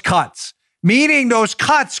of those cuts, meaning those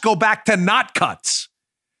cuts go back to not cuts.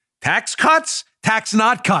 Tax cuts, tax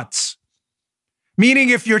not cuts. Meaning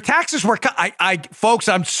if your taxes were cut, folks,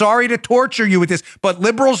 I'm sorry to torture you with this, but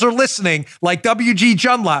liberals are listening like W.G.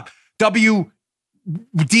 Dunlap,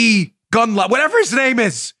 W.D. Gunlap, whatever his name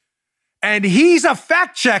is. And he's a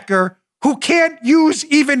fact checker who can't use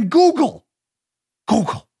even Google.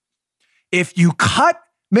 Google. If you cut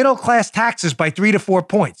middle-class taxes by 3 to 4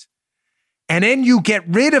 points, and then you get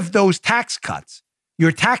rid of those tax cuts,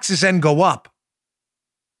 your taxes then go up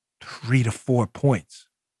 3 to 4 points.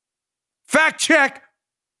 Fact check.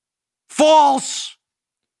 False.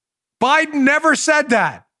 Biden never said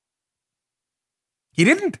that. He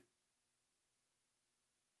didn't.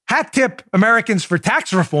 Hat tip Americans for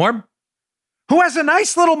Tax Reform, who has a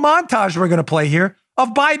nice little montage we're going to play here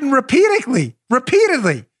of Biden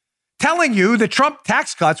repeatedly telling you the Trump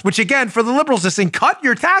tax cuts, which again, for the liberals, this thing, cut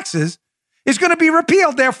your taxes, is going to be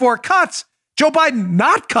repealed. Therefore, cuts. Joe Biden,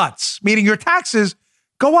 not cuts, meaning your taxes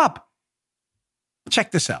go up.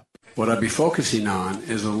 Check this out. What I'd be focusing on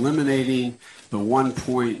is eliminating the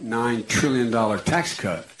 $1.9 trillion tax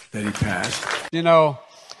cut that he passed.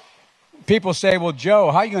 People say, well,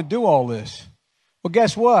 Joe, how are you going to do all this? Well,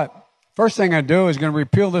 guess what? First thing I do is going to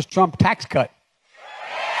repeal this Trump tax cut.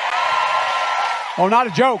 Oh, not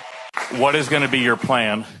a joke. What is going to be your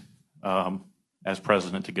plan as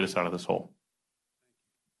president to get us out of this hole?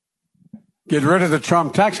 Get rid of the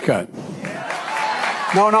Trump tax cut.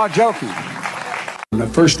 No, not joking. The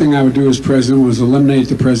first thing I would do as president was eliminate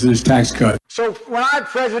the president's tax cut. So when I'm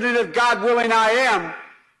president, if God willing I am,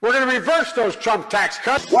 we're going to reverse those Trump tax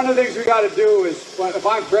cuts. One of the things we got to do is, if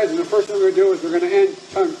I'm president, the first thing we're going to do is we're going to end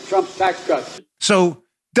Trump's tax cuts. So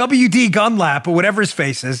W.D. Gunlap, or whatever his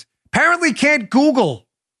face is, apparently can't Google,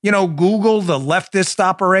 Google the leftist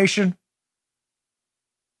operation.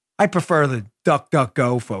 I prefer the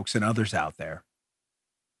DuckDuckGo folks and others out there.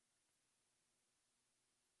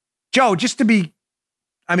 Joe, just to be,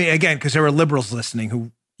 again, because there are liberals listening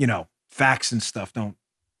who, facts and stuff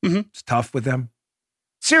it's tough with them.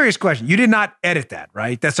 Serious question. You did not edit that,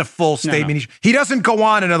 right? That's a full statement. No. He doesn't go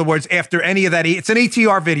on, in other words, after any of that. It's an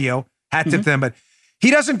ATR video, hat tip them, but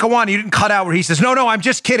he doesn't go on. You didn't cut out where he says, no, I'm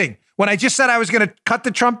just kidding. When I just said I was going to cut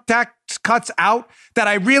the Trump tax cuts out, that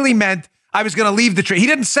I really meant I was going to leave the trade. He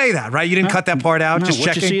didn't say that, right? You didn't cut that part out? No, just what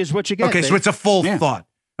checking? You see is what you get. Okay, so it's a full thought.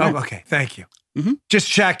 Oh, okay, thank you. Just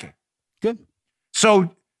checking. Good.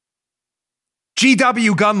 So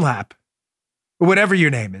GW Gunlap, or whatever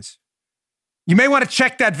your name is, you may want to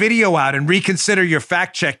check that video out and reconsider your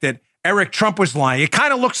fact check that Eric Trump was lying. It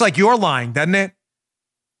kind of looks like you're lying, doesn't it?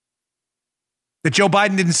 That Joe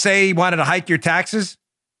Biden didn't say he wanted to hike your taxes?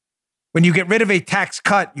 When you get rid of a tax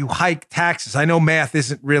cut, you hike taxes. I know math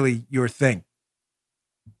isn't really your thing.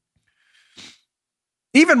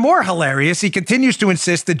 Even more hilarious, he continues to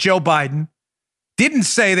insist that Joe Biden didn't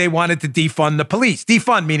say they wanted to defund the police.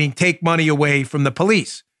 Defund meaning take money away from the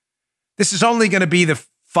police. This is only going to be the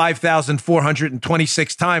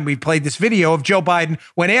 5,426th time we played this video of Joe Biden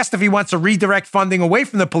when asked if he wants to redirect funding away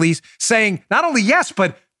from the police, saying not only yes,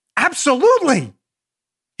 but absolutely.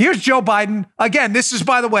 Here's Joe Biden. Again, this is,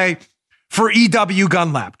 by the way, for EW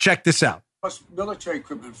Gunlap. Check this out. Plus military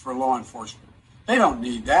equipment for law enforcement. They don't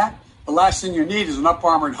need that. The last thing you need is an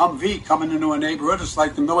up-armored Humvee coming into a neighborhood. It's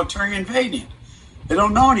like the military invading. They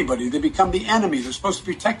don't know anybody. They become the enemy. They're supposed to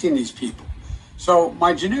be protecting these people. So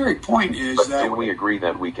my generic point is that... Can we agree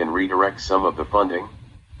that we can redirect some of the funding?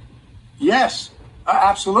 Yes,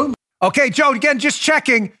 absolutely. Okay, Joe, again, just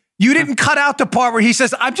checking. You didn't cut out the part where he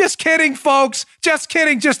says, I'm just kidding, folks. Just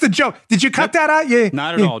kidding. Just a joke. Did you cut that out? Yeah.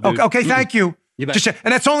 Not at all, dude. Okay, thank you. You bet.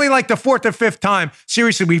 And that's only like the 4th or 5th time.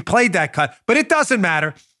 Seriously, we've played that cut, but it doesn't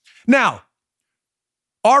matter. Now,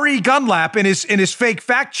 R.E. Gunlap in his fake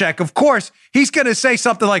fact check, of course, he's going to say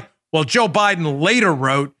something like, well, Joe Biden later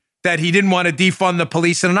wrote that he didn't want to defund the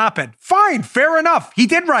police in an op-ed. Fine, fair enough. He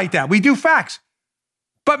did write that. We do facts.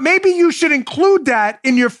 But maybe you should include that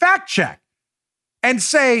in your fact check and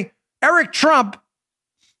say Eric Trump,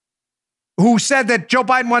 who said that Joe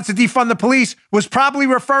Biden wants to defund the police, was probably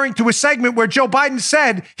referring to a segment where Joe Biden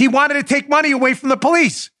said he wanted to take money away from the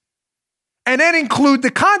police. And then include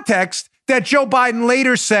the context that Joe Biden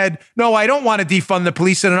later said, no, I don't want to defund the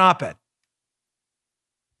police in an op-ed.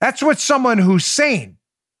 That's what someone who's sane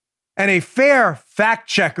and a fair fact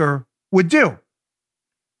checker would do.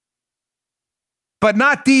 But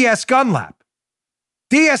not D.S. Gunlap.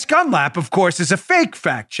 D.S. Gunlap, of course, is a fake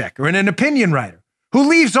fact checker and an opinion writer who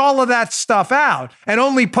leaves all of that stuff out and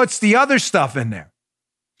only puts the other stuff in there.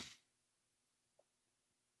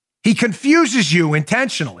 He confuses you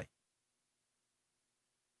intentionally.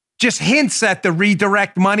 Just hints at the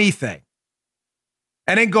redirect money thing.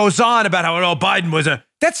 And then goes on about how, Biden was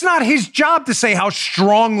that's not his job to say how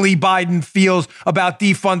strongly Biden feels about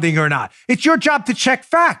defunding or not. It's your job to check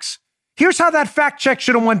facts. Here's how that fact check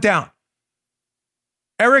should have went down.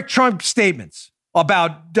 Eric Trump's statements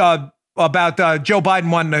about Joe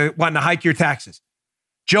Biden wanting to hike your taxes.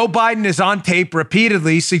 Joe Biden is on tape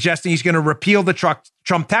repeatedly suggesting he's going to repeal the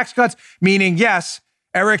Trump tax cuts, meaning, yes,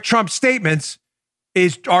 Eric Trump's statements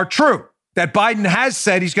are true, that Biden has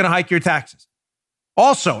said he's going to hike your taxes.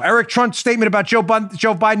 Also, Eric Trump's statement about Joe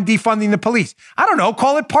Biden defunding the police. I don't know,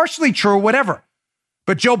 call it partially true or whatever.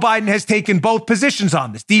 But Joe Biden has taken both positions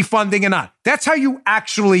on this, defunding and not. That's how you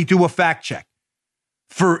actually do a fact check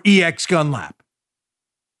for EX Gunlap.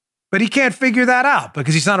 But he can't figure that out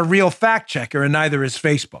because he's not a real fact checker and neither is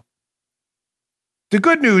Facebook. The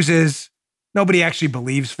good news is nobody actually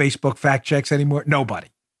believes Facebook fact checks anymore. Nobody.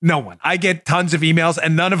 No one. I get tons of emails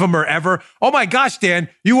and none of them are ever, oh my gosh, Dan,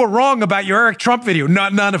 you were wrong about your Eric Trump video.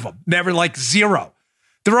 None of them. Never, like zero.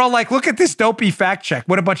 They're all like, look at this dopey fact check.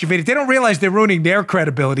 What a bunch of idiots. They don't realize they're ruining their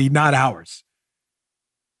credibility, not ours.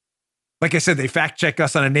 Like I said, they fact check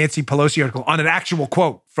us on a Nancy Pelosi article, on an actual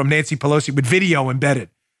quote from Nancy Pelosi with video embedded.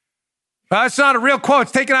 It's not a real quote.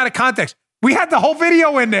 It's taken out of context. We had the whole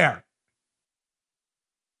video in there.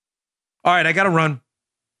 All right, I got to run.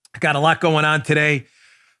 I got a lot going on today.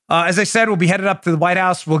 As I said, we'll be headed up to the White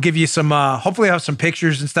House. We'll give you some, hopefully have some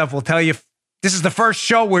pictures and stuff. We'll tell you if this is the first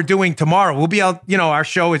show we're doing tomorrow. We'll be out, our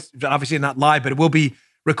show is obviously not live, but it will be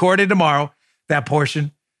recorded tomorrow, that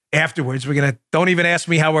portion. Afterwards, don't even ask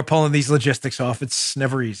me how we're pulling these logistics off. It's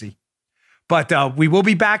never easy. But we will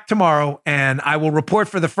be back tomorrow, and I will report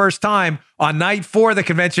for the first time on night 4 of the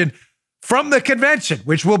convention from the convention,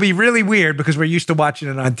 which will be really weird because we're used to watching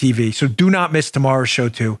it on TV. So do not miss tomorrow's show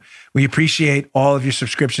too. We appreciate all of your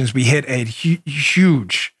subscriptions. We hit a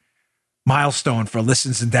huge milestone for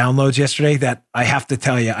listens and downloads yesterday that I have to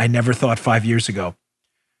tell you, I never thought 5 years ago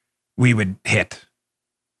we would hit.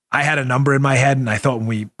 I had a number in my head and I thought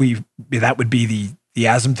that would be the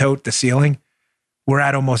asymptote, the ceiling. We're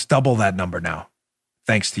at almost double that number now.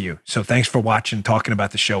 Thanks to you. So thanks for watching, talking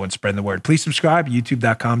about the show, and spreading the word. Please subscribe,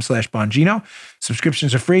 youtube.com/Bongino.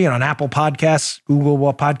 Subscriptions are free and on Apple Podcasts, Google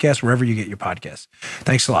Podcasts, wherever you get your podcasts.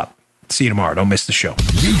 Thanks a lot. See you tomorrow. Don't miss the show.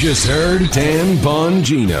 You just heard Dan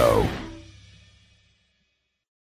Bongino.